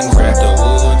 You can grab the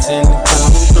woods and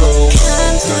come through.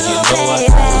 Girl, you know I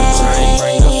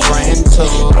bring a friend too.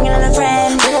 Bring another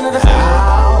friend.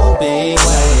 I'll be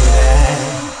waiting.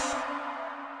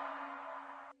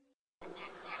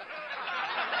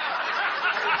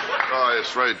 Oh,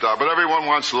 it's right, Doc. But everyone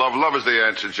wants love. Love is the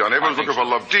answer, John. Everyone's looking for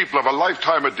love. Deep love. A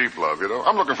lifetime of deep love, you know.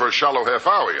 I'm looking for a shallow half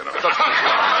hour, you know.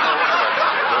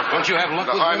 Don't you have luck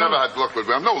with I women? never had luck with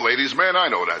women. I'm no ladies' man. I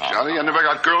know that, Johnny. I never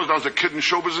got girls when I was a kid in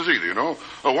show business either, you know.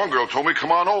 Well, one girl told me,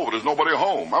 come on over. There's nobody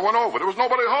home. I went over. There was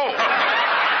nobody home.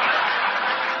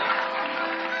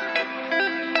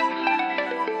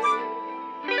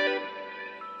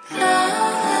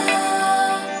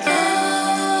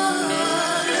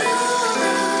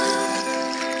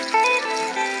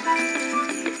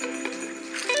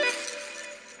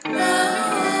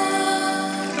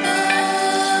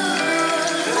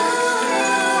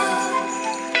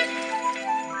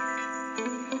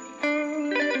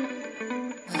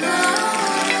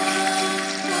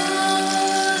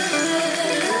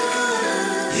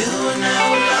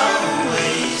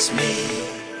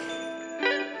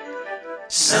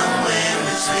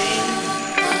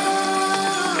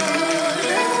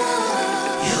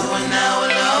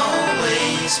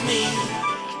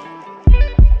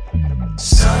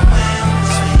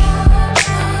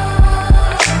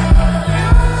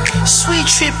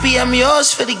 I'm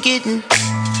yours for the getting.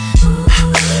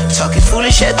 Talking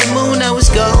foolish at the moon, I was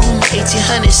gone.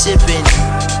 1800 sipping.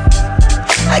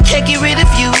 I can't get rid of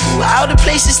you. All the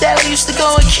places that I used to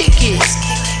go and kick it.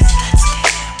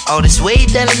 All this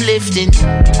weight that I'm lifting.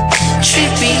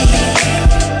 Trippy.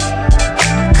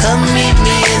 Come meet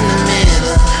me in the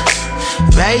middle.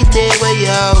 Right there where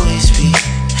you always be.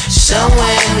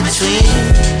 Somewhere in between.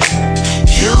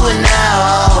 You and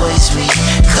I always be.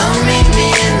 Come meet me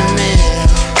in the middle.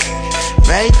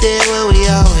 Right there where we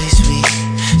always be.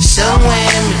 Somewhere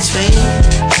in between.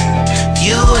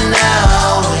 You and I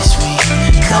always be.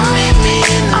 Come meet me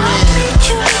in the middle.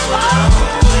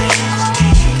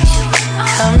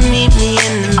 Come meet me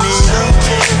in the middle.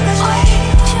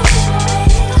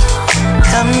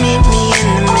 Come meet me in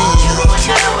the middle.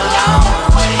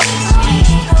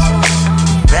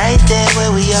 Right there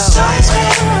where we always be.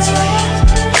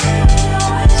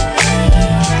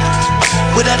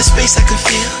 Without a space. space I can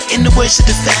feel. In the words of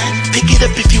the fan, pick it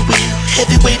up if you will.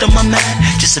 Heavyweight on my mind,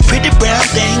 just a pretty brown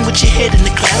thing with your head in the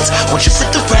clouds. Won't you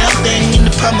put the round thing in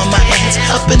the palm of my hands?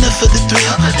 Up and up for the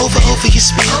thrill, over your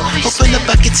spill. Open up,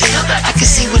 I can tell, I can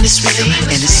see when it's real.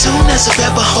 And as soon as I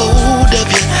grab a hold of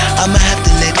you, I'ma have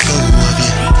to let go of you.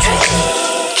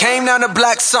 Came down the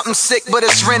block, something sick, but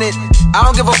it's rented. I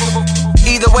don't give a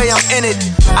either way, I'm in it.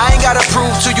 I ain't gotta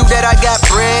prove to you that I got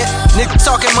bread. Niggas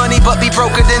talking money, but be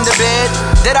broker than the bed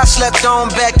that I slept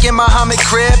on back in my Muhammad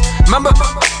crib. Remember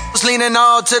was leaning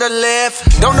all to the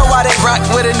left. Don't know why they rock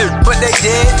with a nigga, but they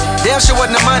did. Damn sure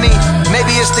wasn't the money,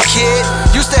 maybe it's the kid.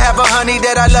 Used to have a honey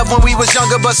that I loved when we was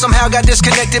younger, but somehow got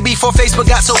disconnected before Facebook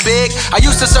got so big. I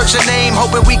used to search her name,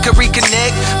 hoping we could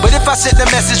reconnect. But if I sent the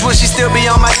message, would she still be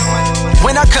on my...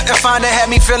 When I couldn't find her,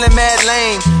 had me feeling mad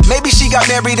lame. Maybe she got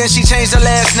married and she changed her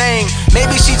last name.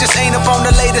 Maybe she just ain't up on the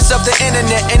latest of the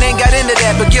internet and ain't got into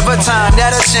that, but give her time,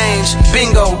 that'll change.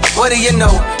 Bingo, what do you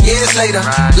know? Years later,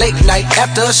 late night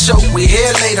after a show, we here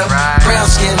later. Brown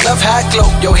skin, love how I glow,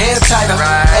 your hair tighter.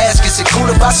 Ask, is it cool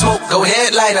if I smoke? Go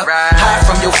ahead, lighter. High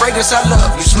from your fragrance, I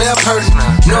love, you smell pretty.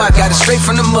 Know I got it straight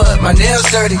from the mud, my nails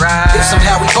dirty. If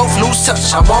somehow we both lose touch,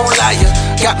 I won't lie ya.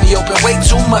 Got me open way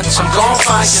too much, I'm gon'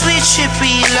 find ya. Sweet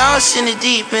trippy, lost in the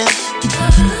deep end.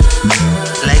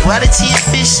 Like water to your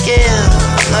fish scale,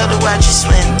 love to watch you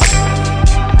swim.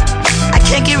 I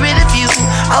can't get rid of you,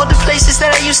 all the places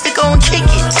that I used to go and kick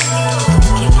it.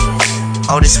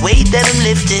 All this weight that I'm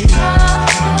lifting,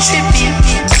 trippy.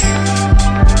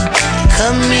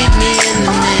 Come meet me in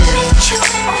the middle,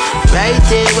 right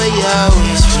there where you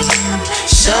always be.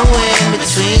 Somewhere in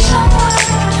between,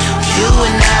 you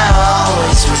and I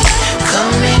always be.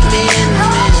 Come meet me in the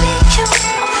middle,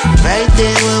 right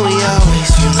there where we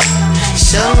always be.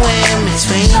 Somewhere in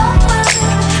between,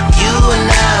 you and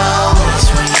I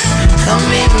always be. Come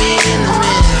meet me in the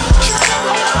middle.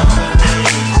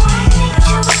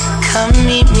 Come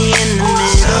meet me in the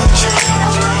middle.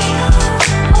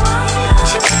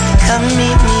 Come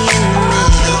meet me in the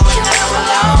middle.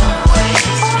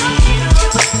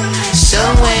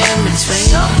 Somewhere in between,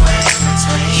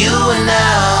 you and I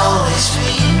always be.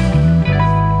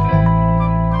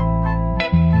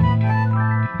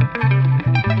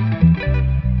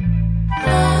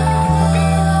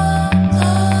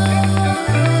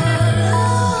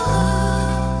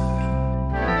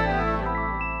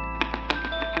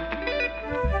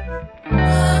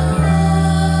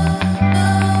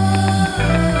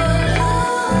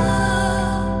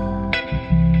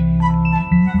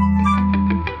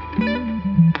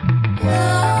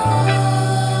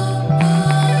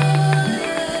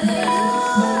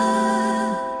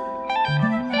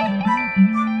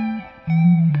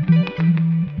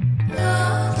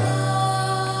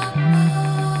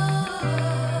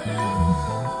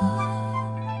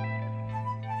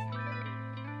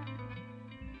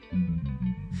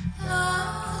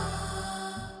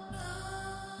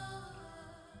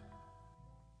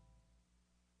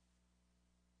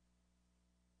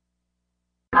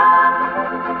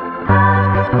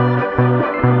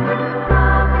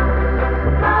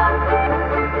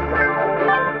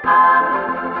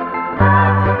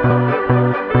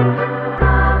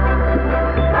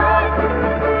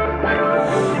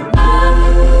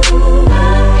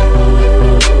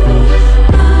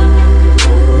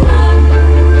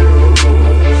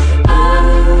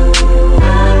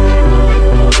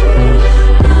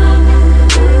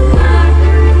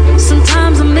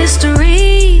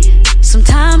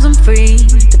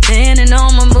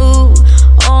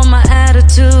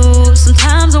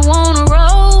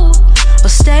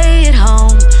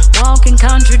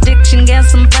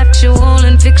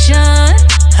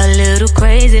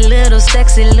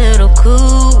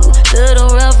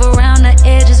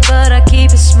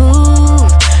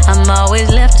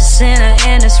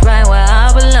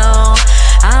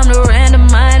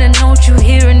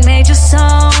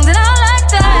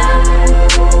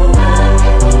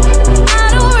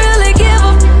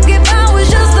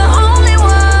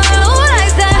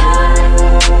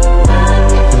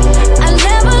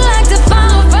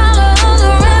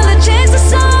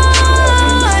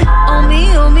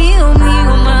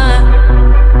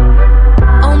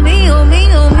 Oh me,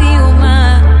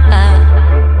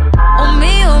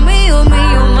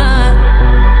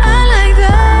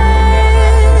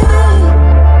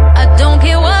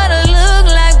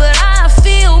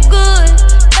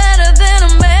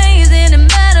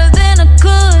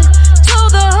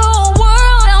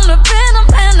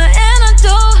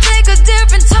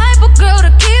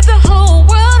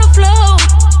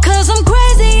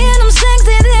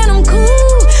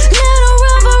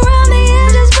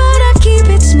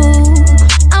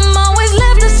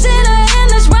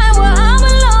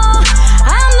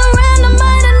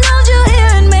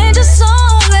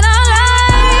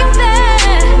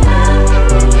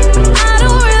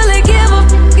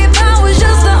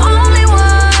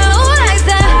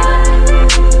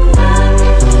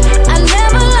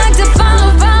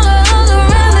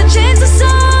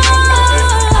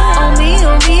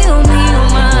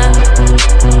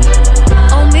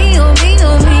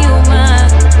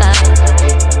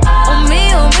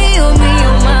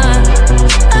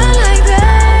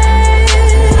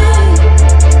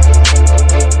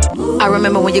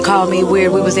 when you called me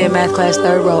weird. We was in math class,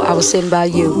 third row. I was sitting by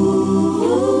you,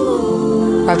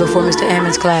 right before Mr.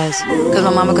 Ammons' class. Cause my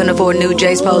mama couldn't afford new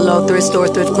J's Polo, thrift store,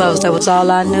 thrift clothes. That was all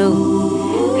I knew.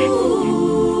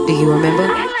 Do you remember?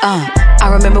 I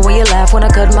remember when you laughed when I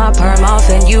cut my perm off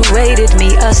and you rated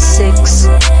me a 6.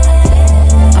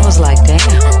 I was like,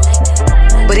 damn.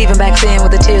 But even back then,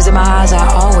 with the tears in my eyes, I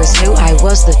always knew I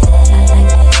was the.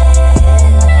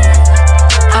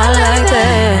 I like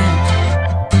that.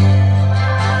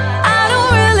 I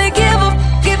don't really give a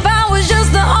f if I was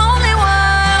just the only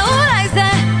one who likes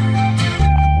that.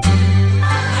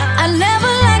 I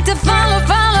never like to follow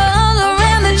other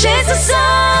and then chase the sun.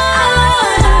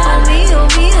 Oh me, oh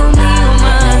me, oh me, oh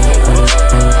my.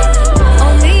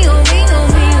 Oh me, oh me, oh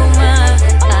me, oh my.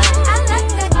 I like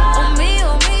that. Oh me,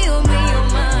 oh me, oh me, oh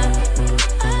my.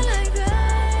 I like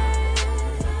that.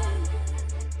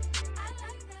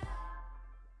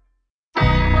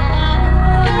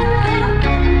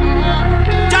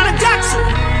 Johnny Jackson,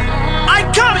 I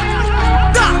coming.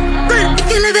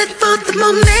 If you live it for the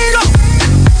moment,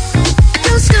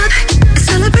 don't stop,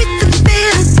 celebrate the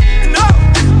feeling.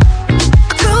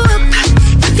 Grow up,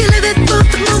 if you live it for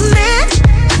the moment,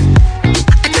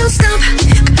 don't stop,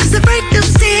 cause I break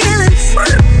those ceilings.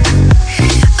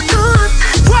 Go up,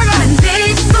 and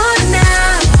wait for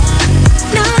now,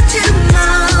 not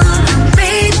tomorrow.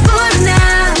 Wait for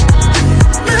now,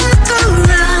 look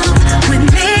around, when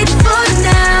wait for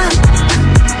now,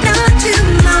 not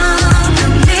tomorrow.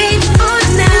 Wait for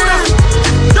now,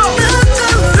 look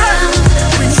around,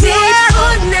 when wait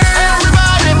for now.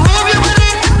 Everybody move your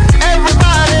booty.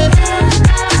 Everybody.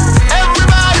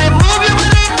 Everybody move your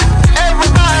booty.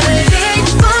 Everybody. Wait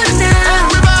for now.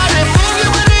 Everybody move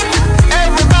your booty.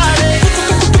 Everybody.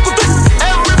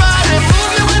 Everybody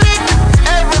move your booty.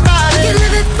 Everybody. You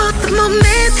live it for the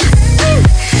moment.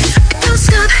 Don't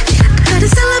stop, gotta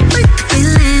celebrate the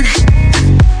feeling.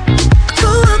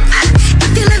 Go up,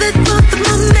 if you live it for the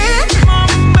moment.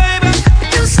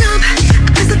 Don't stop,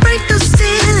 cause I break those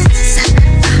ceilings.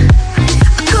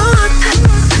 Go up.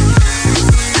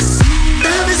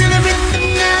 Love is in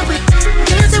everything now. We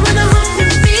dance it with a whole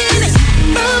feeling.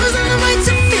 Love is on the way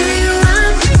to fill you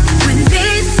up. When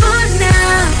wait for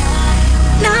now,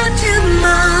 not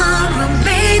tomorrow.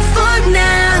 Wait for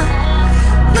now,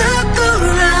 look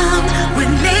around.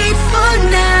 When wait for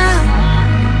now,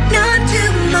 not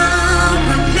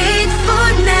tomorrow. Wait for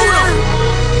now,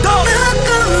 look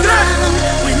around.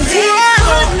 When wait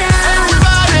for now.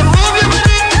 Everybody move your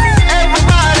booty.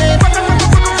 Everybody.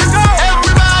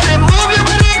 Everybody move your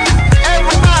booty.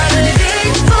 Everybody.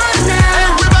 Wait for now.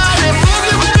 Everybody move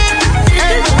your booty.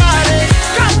 Everybody.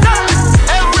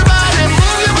 Everybody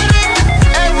move your booty.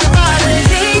 Everybody.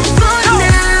 Wait for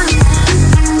now,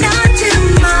 not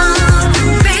tomorrow.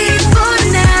 Wait for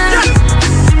now,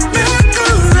 look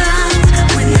around.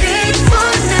 When wait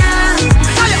for now,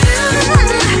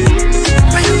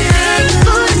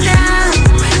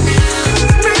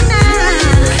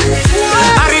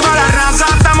 Arriba la raza,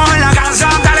 estamos en la casa.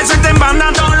 Dale suelta en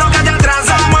banda todo lo que te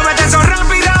atrasa. Muévete eso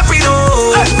rápido.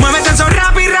 Muévete eso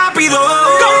rápido.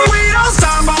 Con Guido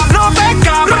Zapa, no te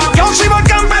escapas. Yo soy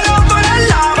volcán, pero tú eres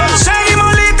lava.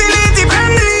 Seguimos liti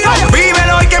prendido.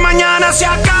 Vívelo y que mañana se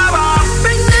acaba.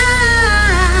 right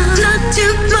now, not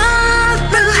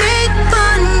tomorrow. Wait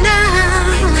for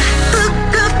now,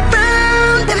 look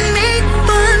around and make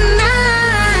for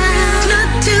now. Not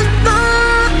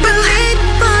tomorrow. Wait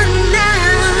for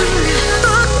now,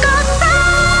 look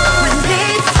around. When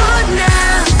wait for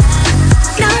now,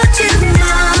 not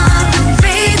tomorrow.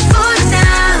 Wait for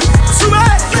now,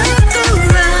 look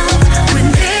around. When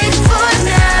wait for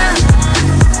now,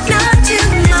 not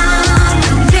tomorrow.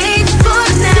 Wait for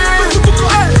now,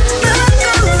 look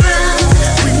around.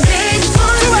 When wait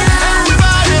for now,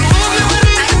 Everybody move your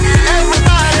booty.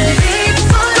 Everybody. wait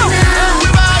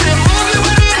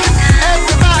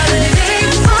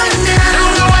for now,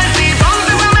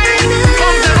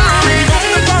 Everybody move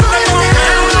your booty.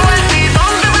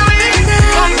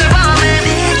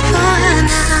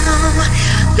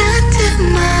 Everybody.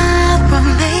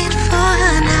 wait for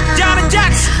now. Johnny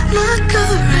Jackson. Look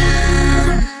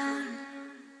around.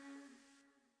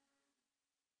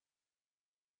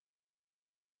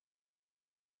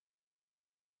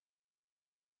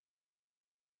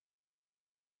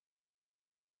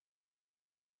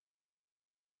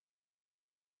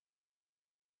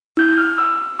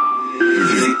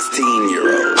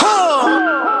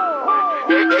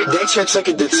 They check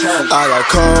it to 10. I got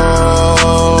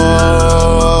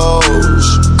calls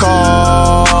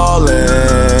calling.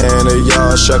 The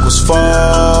young check was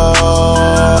fall.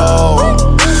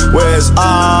 Where's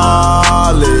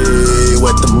Ollie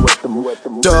with them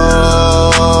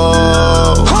dubs?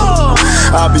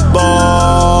 I be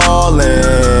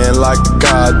ballin' like a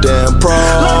goddamn pro.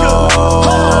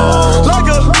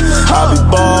 I be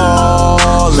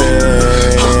ballin'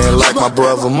 like my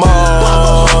brother Mo.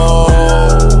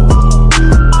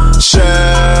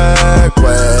 Shaq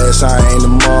West, I ain't the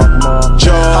Mark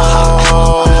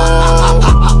Joe.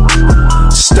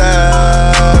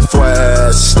 Steph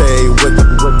West, stay with the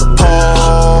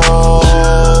pole.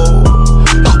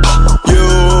 You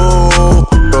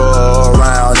go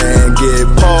around and get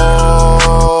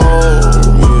pole.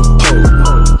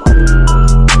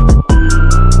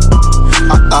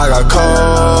 I got coach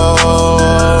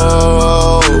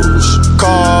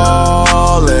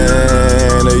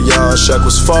calling. The young Shaq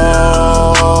was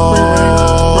fall.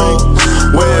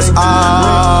 Where's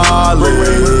Ali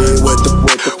with the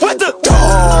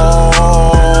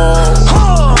dog?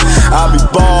 I be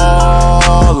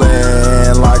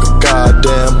ballin' like a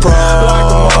goddamn pro.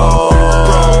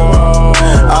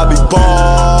 I be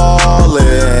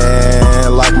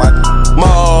ballin' like my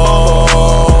Mo.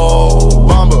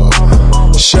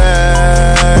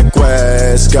 Shaq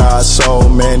West got so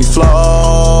many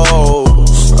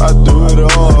flows. I do it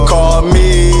all. Call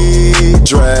me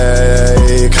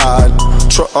Drake.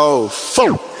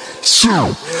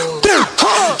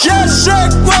 Yeah,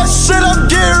 Shaq West said I'm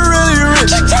getting really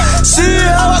rich. See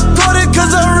how I got it,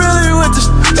 cause I'm really with this.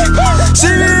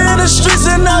 See me in the streets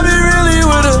and I be really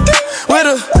with a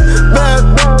bad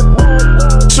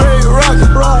straight rocket.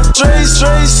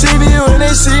 Straight see me when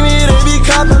they see me, they be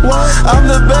copping. I'm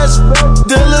the best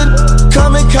dealer,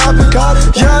 come and cop it.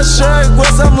 Yeah, Shaq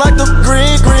West, I'm like the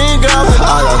green goblin.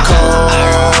 I got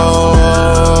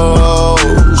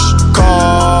coach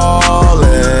calling.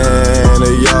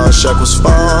 The young Shaq was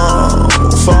phone.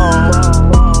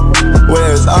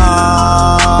 Where's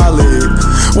Ali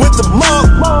with the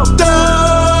mop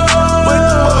down? With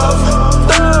the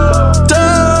mop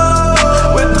down.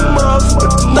 With the mop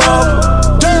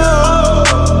down.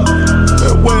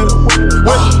 With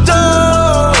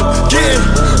down. Getting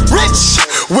rich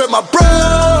with my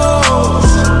bros.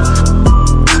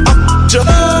 I'm Joe,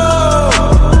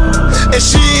 and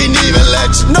she ain't even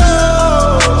let you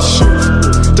know.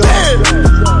 Damn,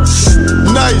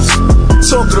 nice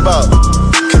talking about.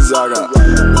 Cause I got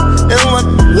and my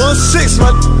 1-6,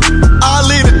 my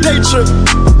Ali the day trip.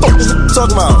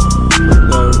 Talking about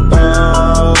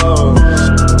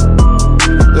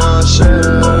young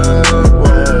Shaq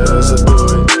West, I do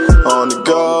it on the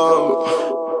go.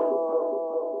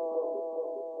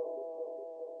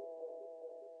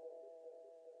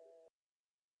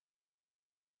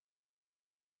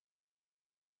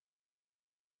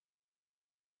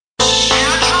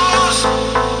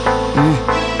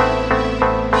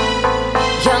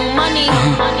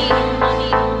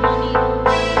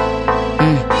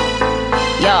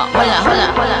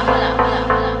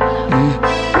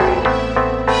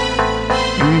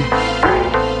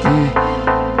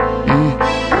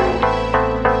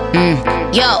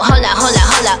 Yo, hola,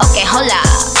 okay, hola.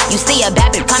 You see a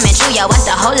bad bitch coming through, yo, what's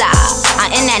the hola? I'm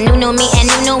in that new me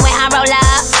and new when I roll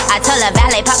up. I told her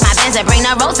valet, park my Benz and bring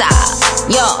the rosa.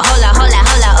 Yo, hola,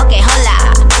 okay, hola.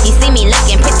 You see me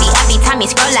looking pretty every time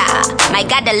you scroll up. My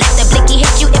God, the let the blicky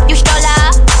hit you if you stroll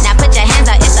up. Now put your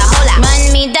hands up, it's a hola.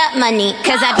 Run me the money,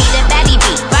 cause I be the baddie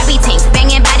beat. Barbie tanks,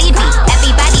 banging body beat.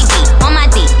 Everybody beat, on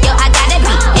my D. Yo, I gotta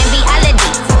be in reality.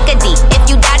 Fuck a D, if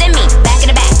you doubted me. Back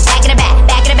in the back, back in the back,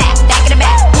 back in the back, back in the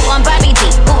back. Who on Barbie D?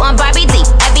 Who on Barbie D?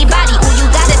 Everybody who you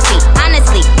gotta see.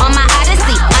 Honestly, on my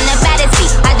odyssey, on the baddest beat.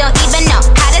 I don't even know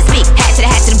how to speak. Hat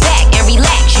to the back and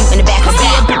relax. You in the back of the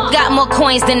got more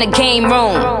coins than the game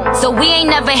room. So we ain't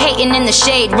never hating in the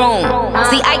shade room.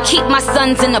 See, I keep my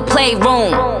sons in the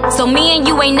playroom. So me and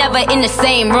you ain't never in the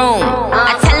same room.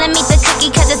 I tell him eat the cookie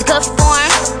cause it's good for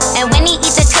him. And when he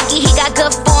eat the cookie, he got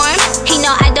good form. He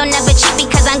know I don't never cheat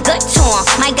because I'm good to him.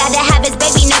 My God, to have his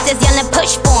baby nurses yelling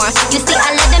push for him. You see,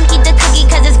 I let him eat the cookie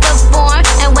cause it's good for him.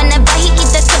 And whenever he eat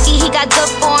the cookie, he got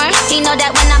good form. He know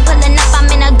that when I'm pulling up,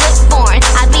 I'm in a good form.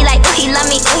 I be like, ooh, he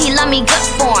love me, good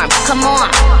form. Come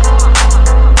on.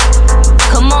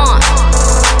 Come on.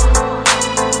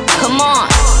 Come on.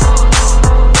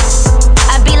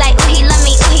 I be like, ooh, he love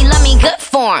me, good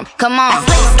form. Come on.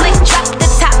 Slick, drop the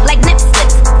top like nip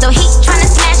slips. So he tryna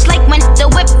smash like when the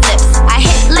whip flips. I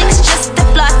hit licks just to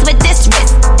floss with this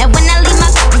wrist. And when I leave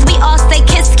my cause we all say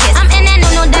kiss, kiss. I'm in that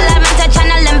no de la renta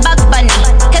tryna limb bug bunny.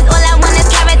 Cause all I want is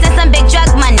carrots and some big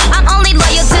drug money. I'm only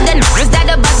loyal to the niggas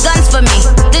that'll bust guns for me.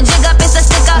 The jig up is a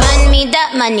sticker. Run me the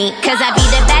money, cause I be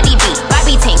the baddie beat.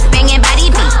 Barbie tanks, banging body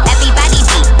beat. Everybody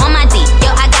beat, on my D. Yo,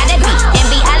 I gotta be in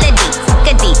reality. Fuck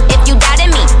a D, if you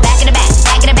doubted me. Back in the back,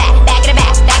 back in the back, back in the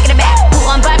back, back in the back. Who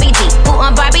on Barbie D? Who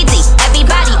on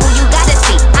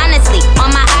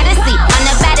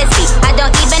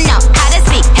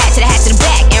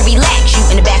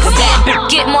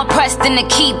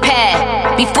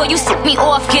before you sick me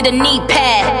off, get a knee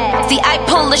pad. See, I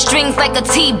pull the strings like a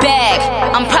tea bag.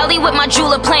 I'm probably with my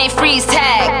jeweler playing freeze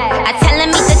tag. I tell him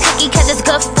eat the cookie cause it's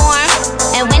good for him.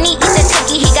 And when he eat the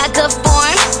cookie, he got good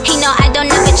form. He know I don't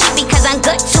never cheat because I'm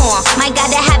good to him. My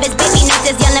gotta have his baby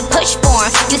nieces young to push for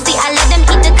him. You see, I let him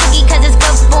eat the cookie cause it's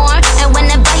good for him. And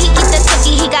whenever he eat the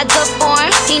cookie, he got good form.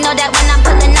 He know that when I'm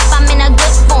pulling up, I'm in a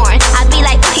good form. I be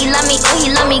like, ooh, he love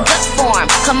me good form.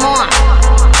 Come on.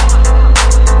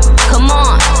 Come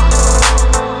on.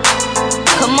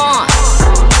 Come on.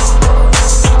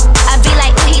 I be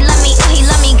like, ooh, he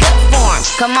love me good form.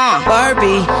 Come on.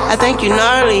 Barbie, I think you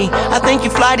gnarly. I think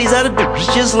you fly these other bitches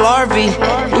just larvae.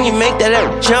 And you make that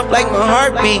jump like my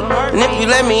heartbeat. And if you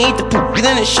let me eat the poop,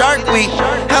 then it's Shark Week.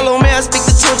 Hello, may I speak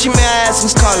to Tunchi? May I ask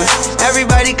who's calling?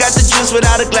 Everybody got the juice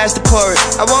without a glass to pour it.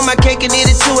 I want my cake and eat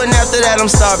it too, and after that I'm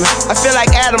starving. I feel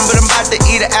like Adam, but I'm about to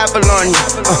eat an apple on you.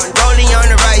 Rolling on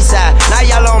the right side, now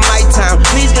y'all on my time.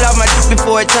 Please get off my dick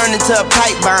before it turn into a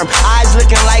pipe bomb. Eyes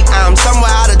looking like I'm somewhere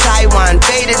out of Taiwan.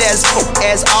 Faded as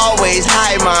always.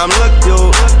 Hi mom, look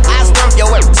dude, I stomp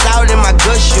your ass out in my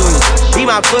good shoes. Be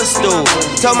my footstool.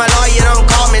 Told my lawyer don't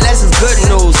call me unless it's good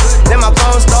news. Then my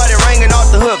phone started ringing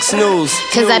off the hook, snooze.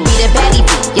 Cause I be the baddie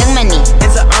beat, young money.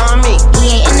 It's an army.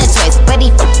 He ain't in the toys, but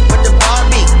he with the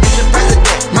Barbie. He's the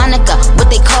president. Monica,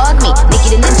 what they call